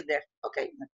I need you there. Okay.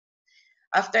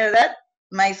 After that,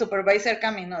 my supervisor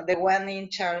coming, no, the one in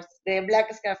charge, the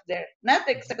black scarf there. Not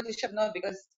the executive chef, no,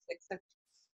 because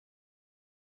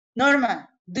Norma,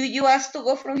 do you ask to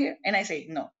go from here? And I say,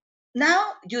 no.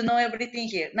 Now you know everything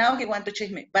here. Now he want to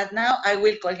change me. But now I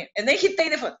will call him. And then he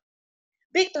take the phone.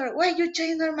 Victor, why you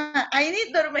change Norma? I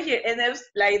need Norma here. And it's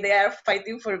like they are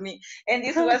fighting for me. And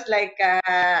this was like,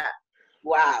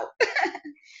 wow.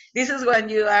 This is when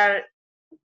you are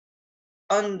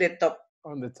on the top.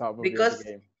 On the top of your Because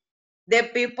game. the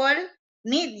people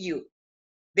need you.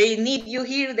 They need you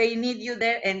here, they need you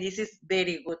there. And this is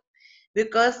very good.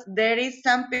 Because there is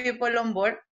some people on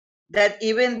board that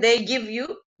even they give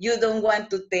you, you don't want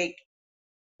to take.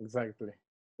 Exactly.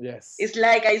 Yes. It's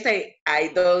like I say,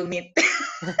 I don't need.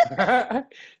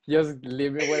 Just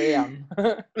leave me where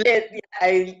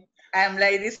I am. I'm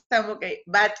like this, I'm okay.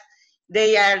 But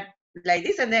they are like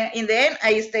this, and then in the end,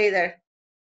 I stay there.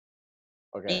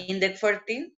 Okay. In the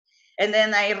 14, and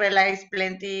then I realized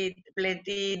plenty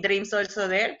dreams also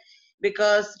there,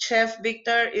 because Chef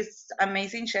Victor is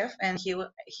amazing chef, and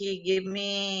he gave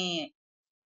me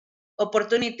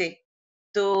opportunity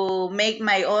to make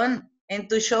my own and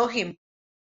to show him.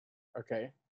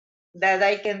 Okay. that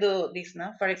I can do this,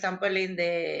 no? For example, in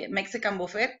the Mexican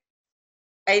buffet,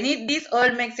 I need this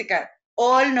all Mexican,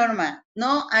 all Norma.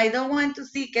 No, I don't want to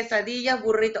see quesadilla,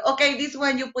 burrito. Okay, this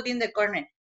one you put in the corner.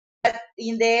 But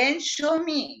in the end, show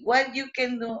me what you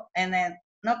can do, and then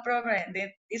no problem.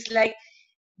 Then it's like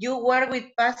you work with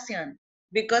passion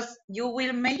because you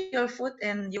will make your food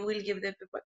and you will give the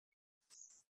people.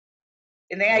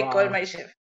 And then I call Wow. my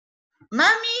chef,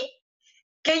 Mommy,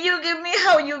 can you give me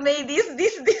how you made this?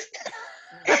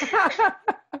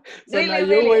 So now Really, you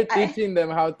really. were teaching them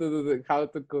how to do how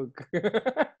to cook.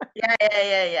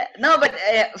 Yeah. No, but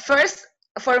first,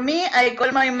 for me, I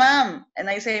call my mom and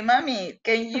I say, Mommy,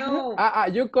 can you,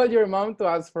 You call your mom to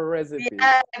ask for recipes.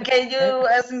 yeah, can you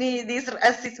assist me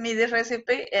this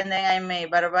recipe? And then I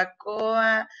make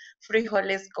barbacoa,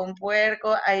 frijoles con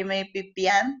puerco, I make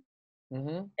pipián,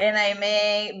 and I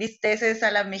make bisteces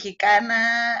a la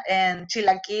mexicana and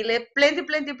chilaquile, plenty.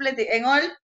 And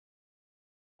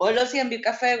all of CMB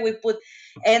Cafe we put.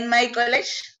 In my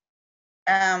college,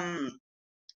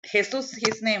 Jesus,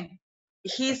 his name,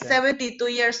 he's Okay. 72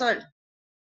 years old.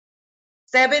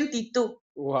 72.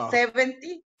 Wow.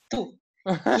 72.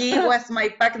 He was my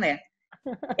partner.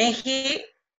 And he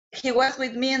was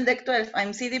with me in Deck 12.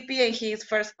 I'm CDP and he is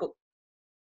first cook.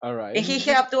 All right. And he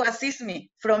had to assist me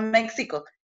from Mexico.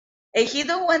 And he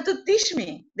don't want to teach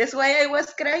me. That's why I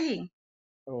was crying.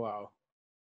 Wow.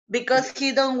 Because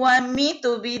he don't want me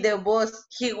to be the boss.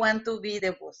 He want to be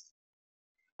the boss.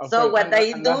 Of So course, what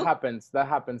I and do, that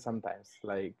happens sometimes.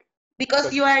 Like,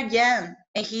 because you are young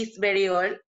and he's very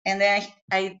old, and then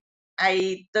I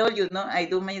told you, no, I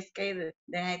do my skate.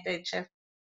 Then I tell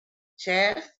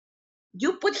chef,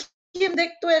 you put him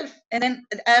deck 12, and then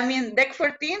I mean deck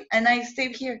 14, and I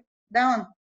stay here down,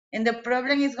 and the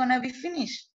problem is gonna be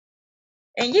finished.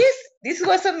 And yes, this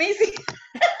was amazing.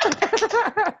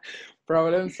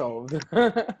 problem solved.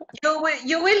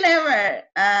 You will never,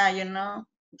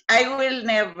 I will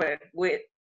never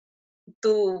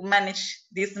to manage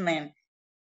this man.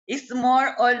 He's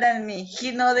more old than me.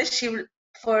 He know the ship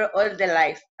for all the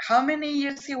life. How many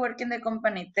years he work in the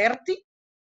company? 30?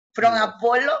 From Yes.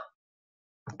 Apollo?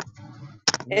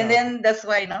 No. And then that's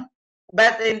why, no?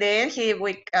 But in the end, he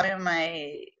became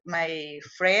my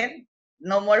friend.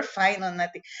 No more fine or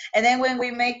nothing. And then when we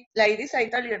make like this, I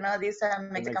told you, no, this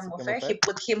Mexican buffet, he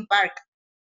put him park.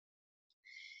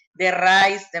 The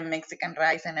rice, the Mexican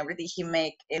rice and everything he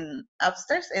make in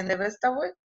upstairs in the vegetable.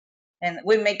 And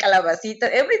we make calabacita,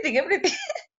 everything.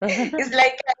 It's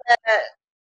like,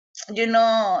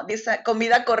 this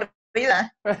comida corrida.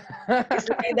 It's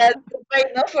like that,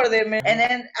 no, for them. And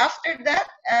then after that,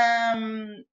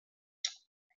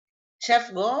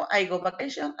 chef go, I go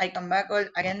vacation, I come back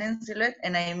again in Silhouette,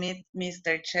 and I meet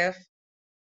Mr. Chef.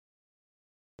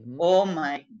 Oh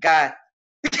my God.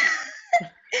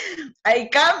 I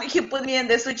come, he put me in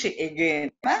the sushi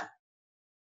again. Huh?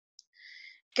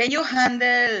 Can you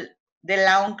handle the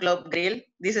Lawn Club Grill?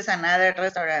 This is another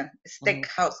restaurant,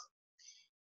 steakhouse.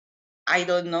 I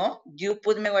don't know. You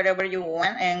put me whatever you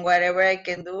want and whatever I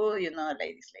can do,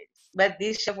 ladies. But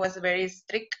this chef was very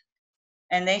strict.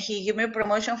 And then he gave me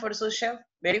promotion for sous chef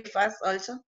very fast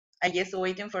also. I just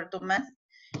waiting for 2 months.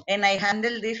 And I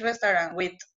handled this restaurant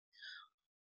with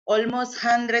almost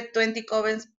 120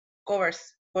 covers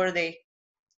per day.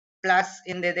 Plus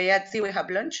in the day at sea we have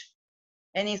lunch.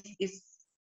 And it's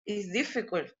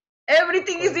difficult.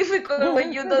 Everything is difficult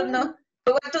when you don't know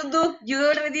what to do.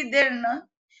 You're already there, no?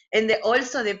 And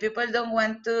also the people don't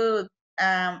want to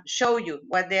show you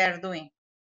what they are doing.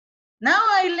 Now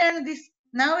I learned this.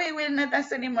 Now I will not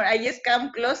ask anymore. I just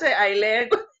come closer. I learn.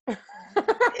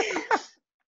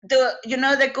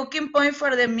 The cooking point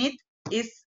for the meat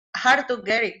is hard to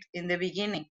get it in the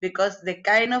beginning because the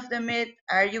kind of the meat,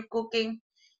 are you cooking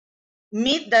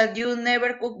meat that you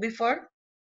never cooked before?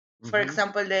 For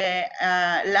example, the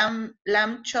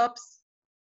lamb chops.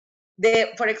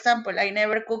 For example, I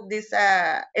never cooked this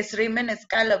shrimp and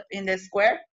scallop in the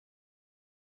square.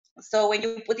 So when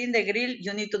you put in the grill,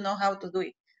 you need to know how to do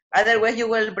it. Otherwise, you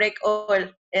will break all,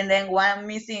 and then one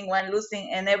missing, one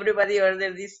losing, and everybody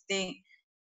order this thing.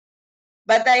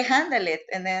 But I handle it,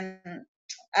 and then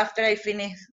after I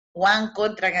finish one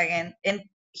contract again, and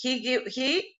he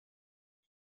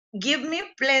give me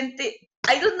plenty.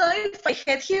 I don't know if I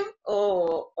hate him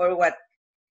or what.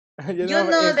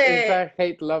 It's a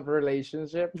hate-love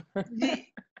relationship.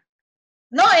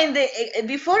 No, I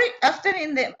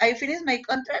finished my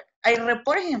contract, I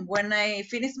report him. When I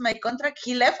finished my contract,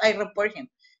 he left, I report him.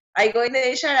 I go in the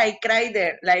HR, I cry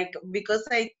there, like, because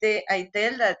I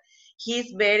tell that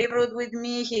he's very rude with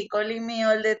me, he calling me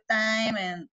all the time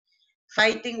and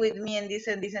fighting with me and this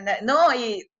and that. No,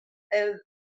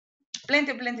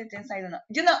 plenty things I don't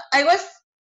know.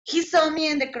 He saw me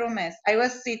in the crew mess. I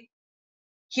was sick.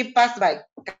 He passed by,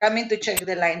 coming to check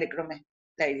the line, the crew mess.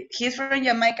 Like, he's from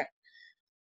Jamaica,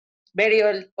 very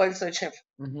old, also chef.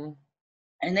 Mm-hmm.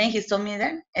 And then he saw me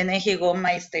there, and then he go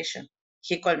my station.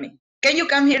 He called me. Can you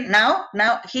come here now?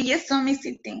 Now he just saw me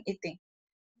sitting, eating.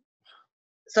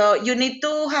 So you need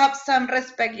to have some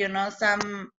respect,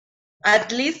 some,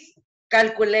 at least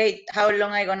calculate how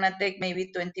long I gonna take,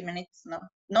 maybe 20 minutes, no?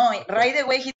 No, okay. Right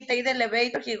away he take the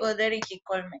elevator, he go there and he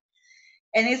call me.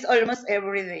 And it's almost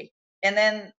every day. And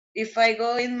then if I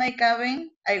go in my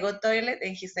cabin, I go toilet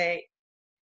and he say,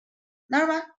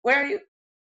 Norma, where are you?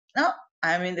 No,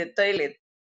 I'm in the toilet.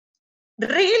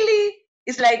 Really?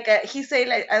 It's like, he say,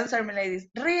 like, answer me like this,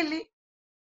 really?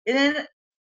 And then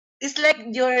it's like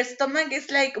your stomach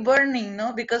is like burning,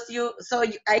 no? Because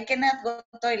I cannot go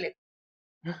to toilet.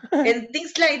 And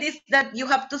things like this that you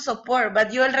have to support,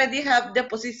 but you already have the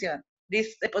position.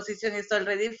 The position is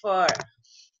already for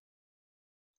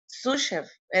sous chef.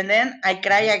 And then I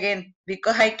cry again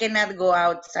because I cannot go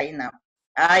outside now.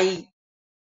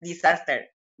 Disaster.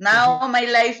 Now my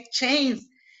life changed.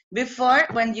 Before,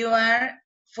 when you are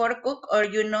for cook or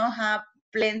have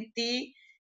plenty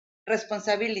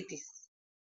responsibilities,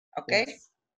 okay? Yes.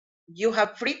 You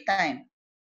have free time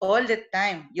all the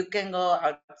time. You can go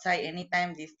outside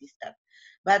anytime, this, that.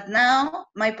 But now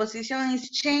my position is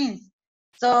changed.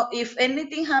 So if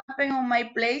anything happen on my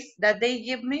place that they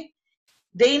give me,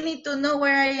 they need to know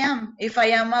where I am. If I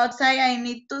am outside, I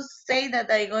need to say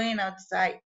that I going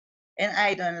outside. And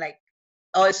I don't like.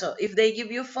 Also, if they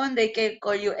give you phone, they can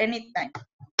call you anytime.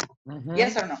 Mm-hmm.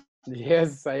 Yes or no?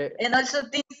 Yes. And also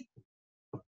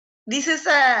this is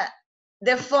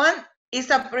the phone is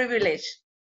a privilege,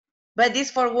 but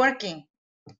it's for working.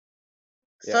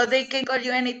 Yes. So they can call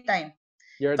you anytime.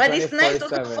 But it's nice to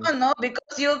have fun, no?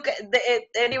 Because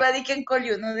anybody can call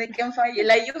you, no? They can find you.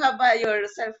 Like you have your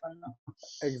cell phone, no?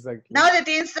 Exactly. Now the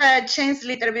things changed a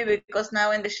little bit because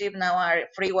now in the ship now are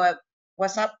free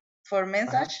WhatsApp for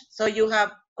message. So you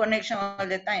have connection all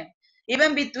the time.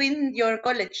 Even between your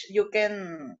college, you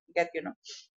can get,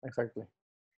 Exactly.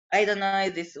 I don't know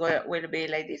if this will be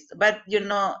like this. But,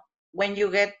 when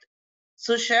you get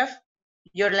sous chef,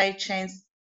 your life changes.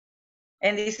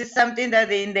 And this is something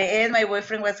that in the end, my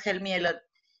boyfriend was helping me a lot.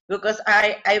 Because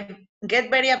I get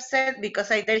very upset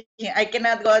because I tell him I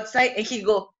cannot go outside and he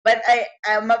go. But I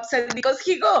am upset because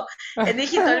he go. And then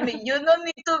he told me, you don't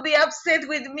need to be upset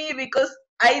with me because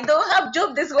I don't have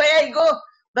job. That's why I go.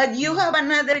 But you have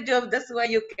another job. That's why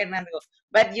you cannot go.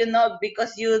 But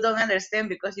because you don't understand,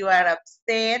 because you are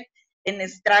upset and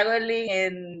struggling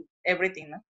and everything.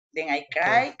 No? Then I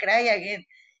cry again.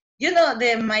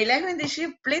 My life in the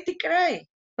ship, plenty cry.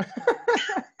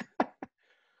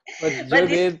 But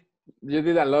you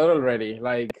did a lot already.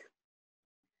 Like,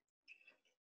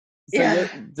 so yeah.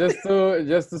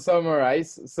 just to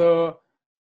summarize, so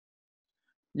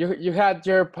you had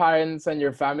your parents and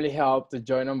your family help to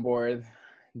join on board.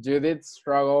 You did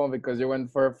struggle because you went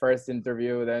for first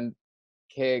interview, then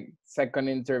second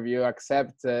interview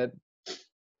accepted.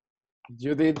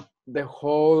 You did the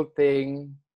whole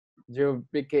thing. You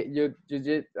became you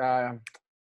did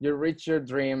you reached your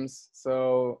dreams,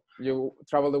 so you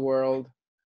traveled the world,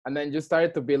 and then you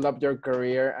started to build up your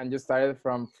career, and you started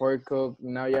from four cook,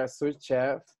 now you're a sous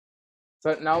chef.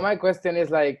 So now my question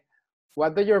is, like,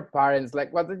 what did your parents,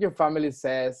 like, what did your family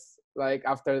says, like,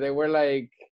 after they were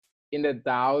like in the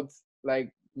doubts,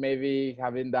 like maybe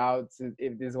having doubts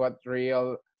if this was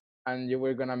real and you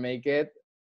were gonna make it?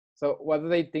 So what do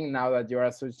they think now that you're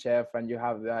a sous chef and you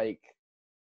have like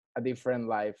a different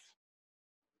life?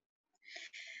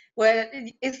 Well,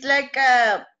 it's like,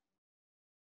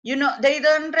 they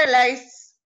don't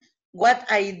realize what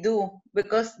I do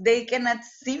because they cannot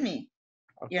see me,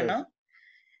 okay.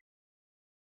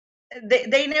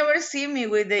 They never see me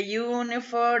with the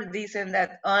uniform, this and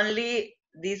that. Only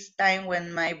this time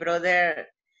when my brother,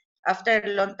 after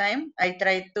a long time, I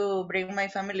tried to bring my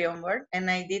family on board,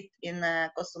 and I did in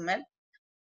Cozumel.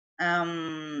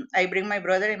 I bring my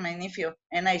brother and my nephew,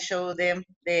 and I show them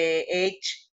the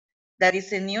age that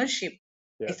is a new ship.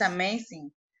 Yes. It's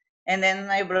amazing. And then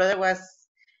my brother was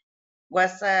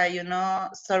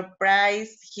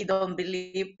surprised. He don't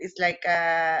believe. It's like,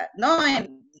 no, and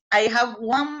I have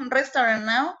one restaurant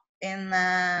now in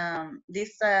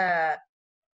this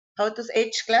how to say,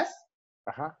 age class.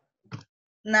 Uh-huh.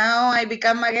 Now I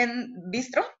become again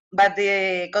bistro, but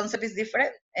the concept is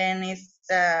different, and it's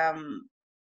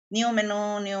new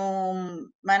menu,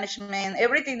 new management,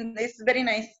 everything is very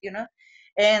nice,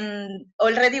 and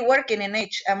already working in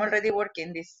age. I'm already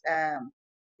working this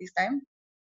time.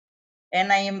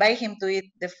 and I invite him to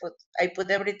eat the food. I put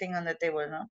everything on the table,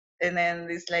 no, and then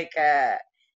it's like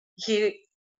he.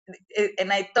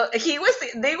 And I thought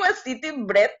they was eating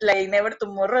bread like never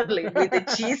tomorrow, like with the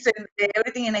cheese and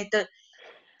everything. And I thought,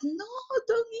 no,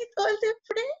 don't eat all the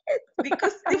bread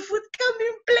because the food come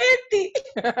in plenty.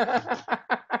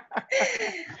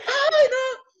 Oh no,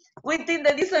 we think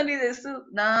that is only the soup.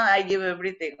 No, I give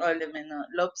everything, all the menu: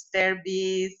 lobster,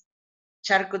 beef,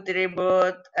 charcuterie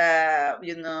board,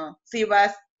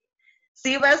 sivas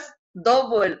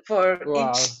double for Wow.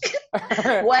 each.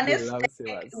 one He steak, loves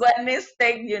Sivas. one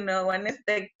steak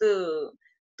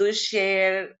to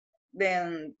share.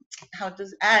 Then how to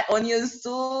onion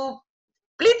soup,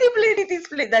 plenty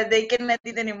display that they cannot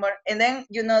eat anymore. And then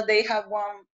they have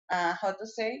one how to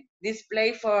say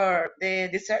display for the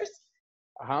desserts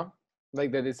Uh-huh.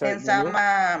 Like the dessert and some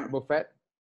menu buffet.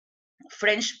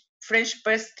 French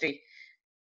pastry.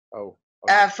 Oh,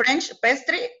 okay. French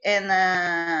pastry and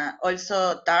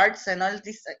also tarts and all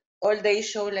this. All they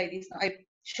show like this. I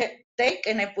take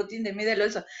and I put in the middle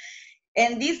also.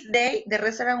 And this day the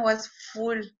restaurant was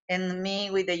full and me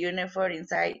with the uniform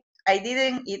inside. I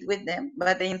didn't eat with them,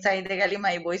 but inside the galley,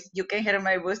 my voice, you can hear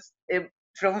my voice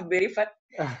from very far.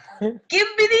 Give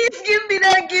me this, give me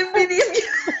that, give me this.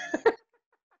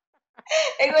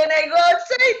 And when I go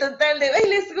outside to tell them, hey,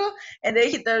 let's go. And then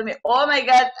he told me, oh my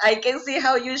God, I can see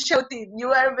how you shouting. You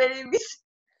are very busy.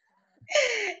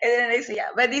 And then I say, yeah.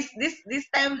 But this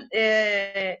time,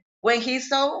 when he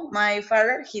saw my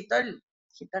father, he told him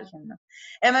no.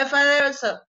 And my father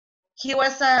also, he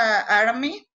was a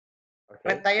army,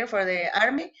 Okay. retired for the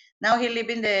army. Now he live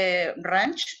in the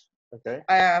ranch, Okay.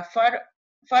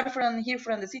 far from here,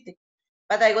 from the city.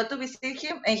 But I got to visit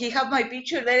him, and he have my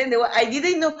picture there in the wall. I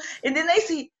didn't know, and then I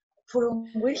see from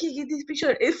where he get this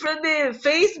picture. It's from the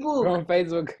Facebook. From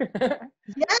Facebook.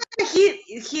 Yeah,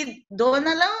 he don't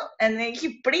allow, and then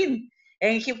he print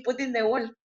and he put in the wall.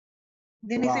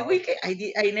 Then he say, Wow. "Wait,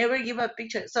 I never give a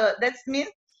picture." So that's mean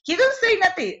he don't say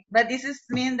nothing, but this is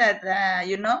mean that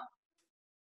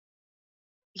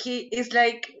he is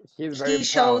like He's very he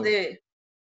show proud.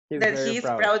 He's that very he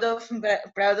is proud.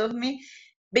 proud of me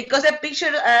because the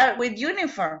pictures are with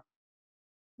uniform.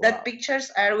 That Wow.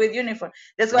 pictures are with uniform.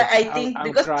 That's why Like I think I'm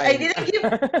because I crying didn't give,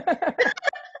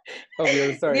 of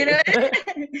your you story. know,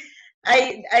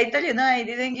 I tell you no, I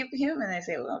didn't give him, and I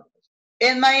say, well,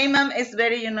 and my mom is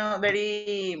very,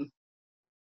 very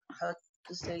how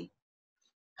to say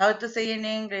how to say in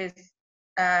English,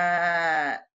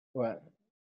 uh, What?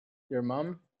 Your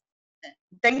mom?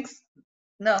 thanks.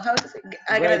 No, how to say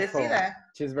Grateful. agradecida,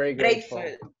 She's very grateful.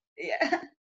 grateful. Yeah,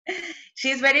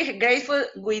 she's very grateful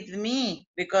with me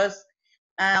because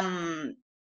um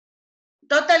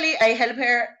totally I help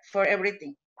her for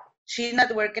everything. She's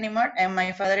not work anymore, and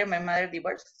my father and my mother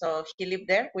divorced, so he lived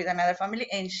there with another family,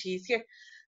 and she's here.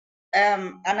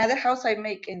 Another house I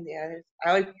make in the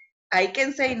other. I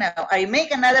can say now I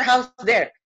make another house there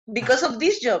because of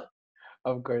this job.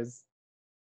 Of course.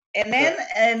 And So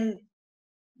then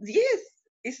yes,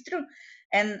 it's true.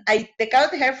 And I take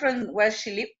out her from where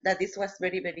she lived. That this was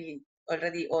very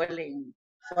already old and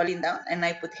falling down, and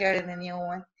I put her in a new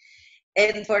one.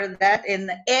 And for that,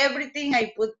 and everything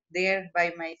I put there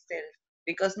by myself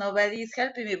because nobody is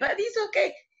helping me. But it's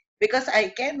okay because I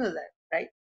can do that, right?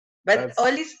 But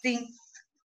all that's these things,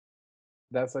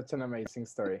 that's such an amazing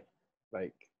story.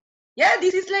 Like yeah,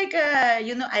 this is like I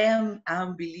am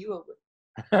unbelievable.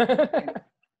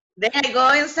 Then I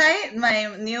go inside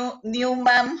my new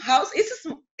mom house. It's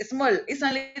small. It's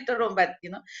only two room, but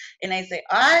and I say,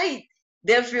 "I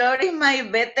the floor is my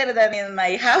better than in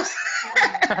my house."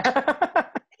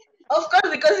 Of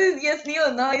course, because it's just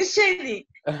new. No, it's shady.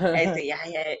 I say,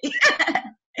 yeah.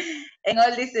 And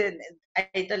all this,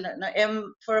 I don't know.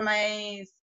 No, for I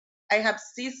have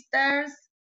sisters,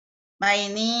 my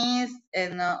niece,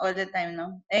 and all the time,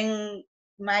 no. And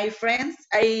my friends,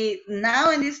 I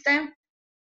now in this time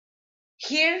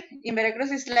here in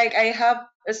Veracruz, it's like I have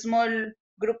a small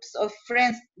groups of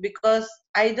friends because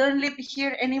I don't live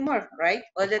here anymore, right?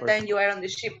 All Of the course. time you are on the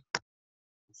ship.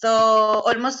 So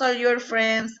almost all your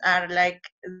friends are like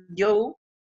you,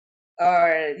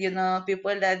 or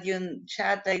people that you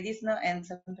chat like this, no, and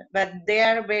something. But they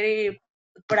are very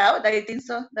proud. I think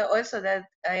so. That also that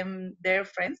I'm their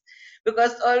friends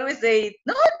because always they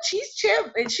no, she's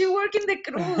chef and she work in the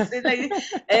cruise and like,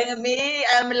 and me,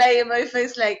 I'm like my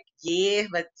face like yeah,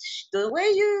 but the way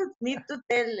you need to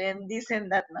tell and this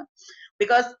and that, no,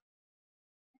 because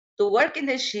to work in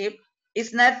the ship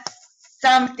is not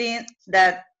something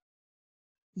that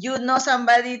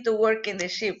somebody to work in the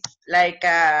ship like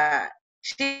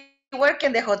ship work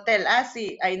in the hotel.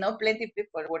 See, I know plenty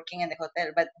people working in the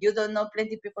hotel, but you don't know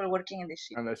plenty people working in the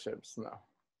ship. On the ships, no.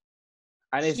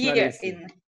 And it's not Here easy. in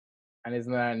And it's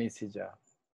not an easy job.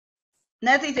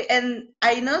 not easy. And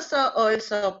I know so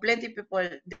also plenty people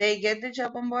they get the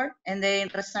job on board and they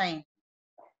resign.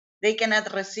 They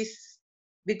cannot resist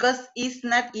because it's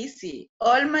not easy.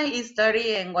 All my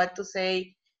story and what to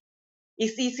say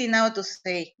is easy now to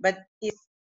say, but it's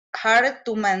hard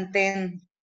to maintain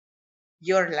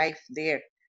your life there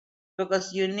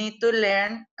because you need to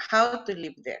learn how to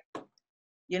live there.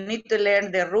 You need to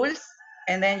learn the rules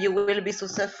and then you will be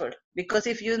successful. Because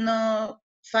if you know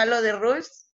follow the rules,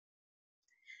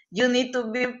 you need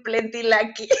to be plenty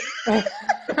lucky.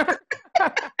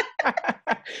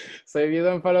 So if you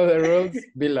don't follow the rules,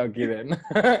 be lucky then.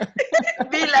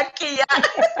 Be lucky, yeah.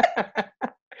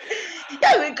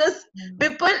 Yeah, because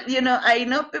people, I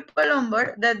know people on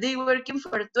board that they working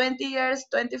for 20 years,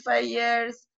 25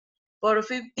 years, for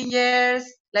 15 years,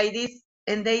 like this,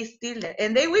 and they still there.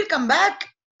 And they will come back.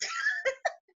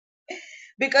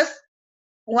 Because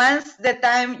once the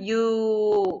time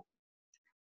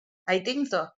I think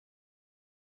so.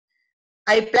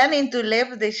 I planning to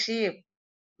leave the ship,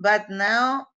 but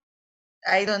now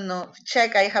I don't know.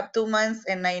 Check, I have 2 months,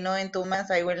 and I know in 2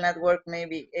 months I will not work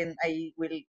maybe, and I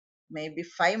will maybe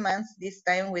 5 months this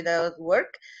time without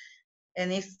work.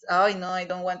 And it's, oh no, I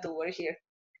don't want to work here.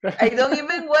 I don't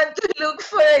even want to look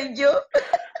for a job.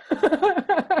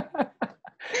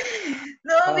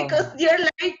 No, because your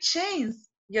life changed.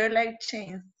 Your life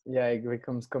changed. Yeah, it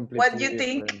becomes completely What do you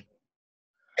different. think?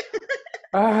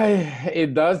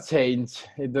 It does change.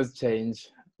 It does change.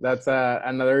 That's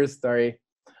another story.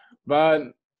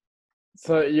 But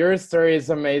so your story is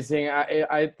amazing.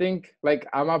 I think like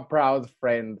I'm a proud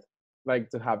friend, like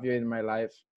to have you in my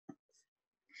life.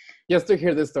 Just to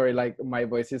hear the story, like my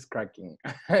voice is cracking.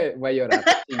 Voy a llorar,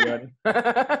 chillón.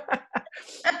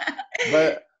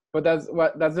 But that's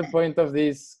the point of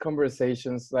these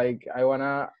conversations. Like I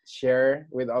wanna share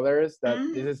with others that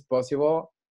this is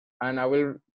possible, and I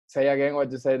will say again what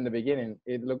you said in the beginning.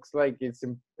 It looks like it's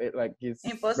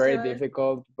Impossible. very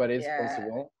difficult, but it's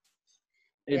possible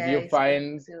if you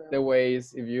find the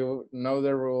ways, if you know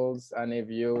the rules, and if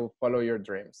you follow your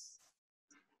dreams.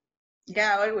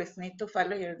 Yeah, always need to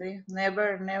follow your dream.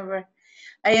 Never, never.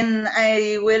 And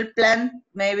I will plan.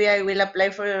 Maybe I will apply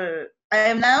for. I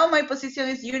am now. My position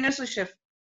is Jr Sous Chef.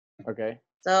 Okay.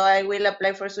 So I will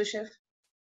apply for sous chef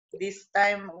this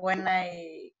time when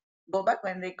I go back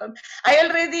when they come. I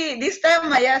already this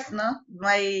time I asked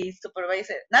my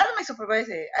supervisor, not my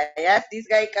supervisor. I asked this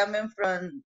guy coming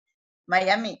from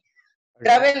Miami,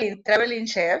 traveling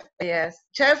chef. Yes,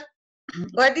 chef.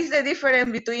 What is the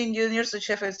difference between Junior Sous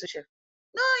Chef and Sous Chef?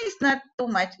 No, it's not too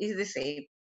much. It's the same.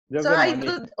 Just So the I money.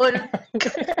 do all.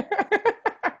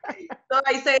 So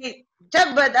I say,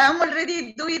 chef, but I'm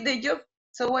already doing the job.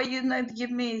 So why you not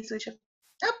give me sous chef?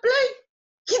 Apply.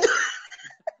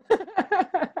 And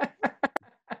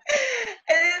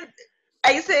then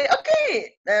I say,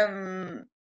 okay,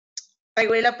 I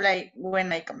will apply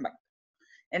when I come back.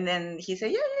 And then he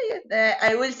said, yeah,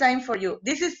 I will sign for you.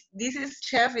 This is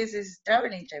chef, is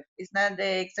traveling chef. It's not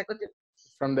the executive.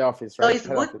 From the office, right? So it's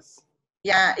Head good. Office.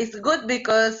 Yeah, it's good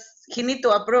because he need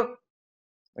to approve.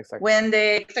 Exactly. When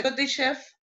the executive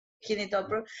chef, he need to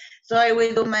approve. So I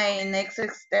will do my next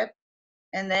step.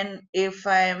 And then if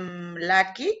I'm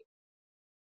lucky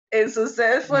and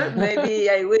successful, maybe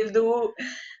I will do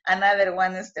another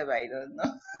one step. I don't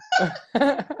know.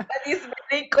 But it's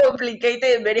very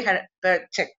complicated, very hard. But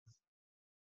check.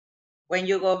 When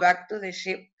you go back to the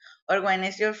ship or when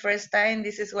it's your first time,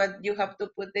 this is what you have to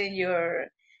put in your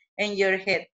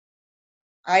head.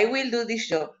 I will do this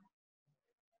job.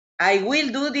 I will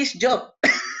do this job.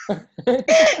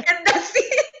 And that's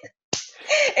it.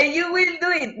 And you will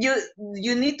do it.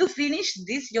 You need to finish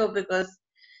this job because,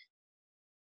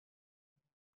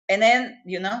 and then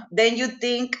then you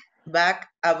think back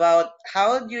about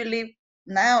how you live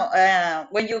now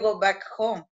when you go back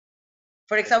home.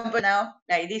 For example, now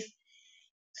like this.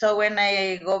 So when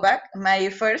I go back, my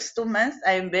first 2 months,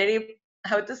 I'm very,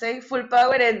 how to say, full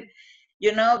power and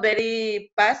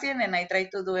very patient, and I try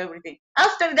to do everything.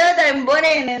 After that, I'm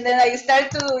boring, and then I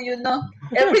start to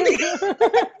everything.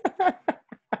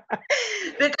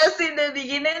 Because in the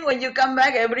beginning, when you come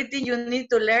back, everything you need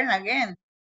to learn again.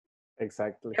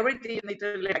 Exactly. Everything you need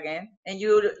to learn again, and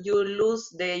you lose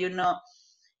the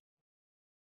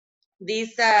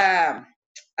this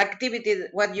activity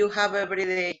what you have every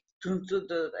day to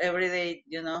do every day.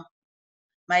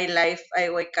 My life. I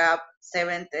wake up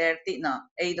 7:30, no,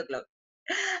 8 o'clock.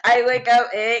 I wake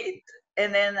up 8,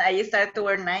 and then I start to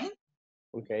work 9.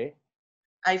 Okay.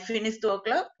 I finish 2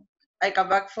 o'clock. I come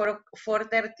back for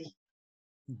 4:30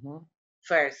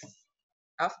 first.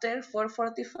 After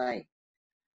 4:45.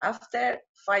 After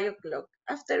 5 o'clock.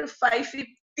 After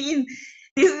 5:15.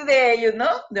 This is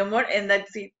the more, and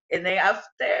that's it. And then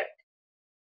after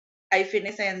I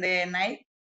finish in the night,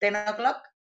 10 o'clock.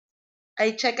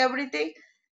 I check everything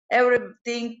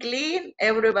clean,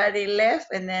 everybody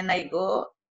left, and then I go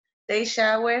take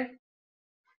shower,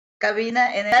 cabina,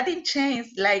 and nothing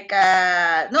changed. Like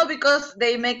no, because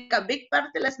they make a big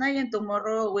party last night, and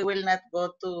tomorrow we will not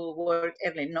go to work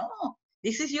early. No,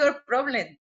 this is your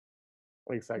problem.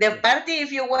 Exactly. The party,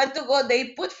 if you want to go,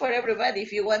 they put for everybody.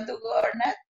 If you want to go or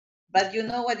not, but you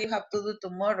know what you have to do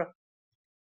tomorrow.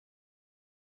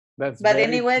 That's but very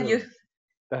anyway, true.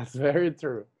 That's very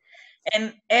true.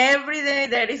 And every day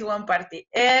there is one party.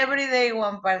 Every day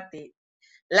one party.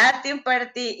 Latin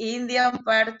party, Indian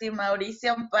party,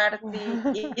 Mauritian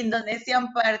party,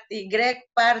 Indonesian party, Greek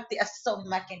party, so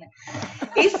máquina.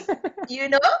 It's,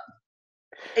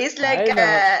 it's like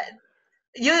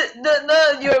you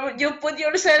you put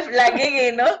yourself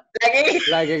lagging,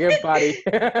 Lagging party.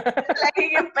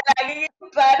 lagging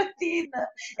party. No?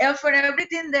 And for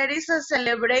everything there is a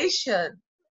celebration.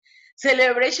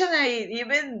 Celebration I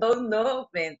even don't know,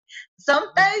 man.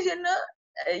 Sometimes,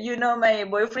 my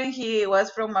boyfriend, he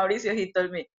was from Mauricio, he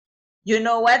told me, you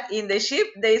know what, in the ship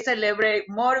they celebrate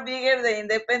more bigger the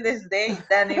Independence Day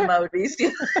than in Mauricio.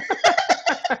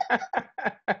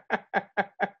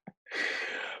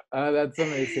 That's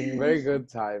amazing. Very good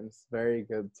times. Very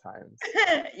good times.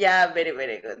 Yeah, very,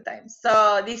 very good times.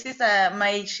 So this is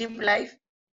my ship life.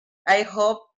 I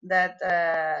hope that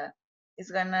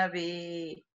it's gonna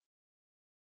be,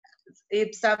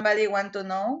 if somebody want to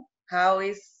know how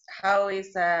is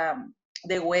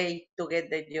the way to get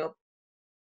the job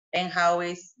and how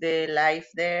is the life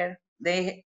there,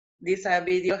 this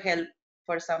video help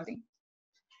for something.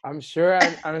 I'm sure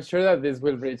that this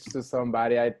will reach to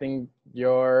somebody. I think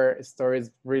your story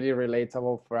is really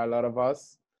relatable for a lot of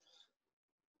us.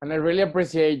 And I really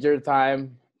appreciate your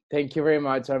time. Thank you very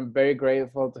much. I'm very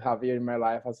grateful to have you in my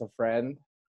life as a friend.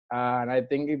 And I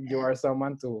think you are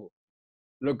someone to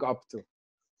look up to.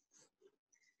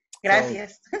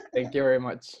 Gracias. So, thank you very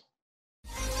much.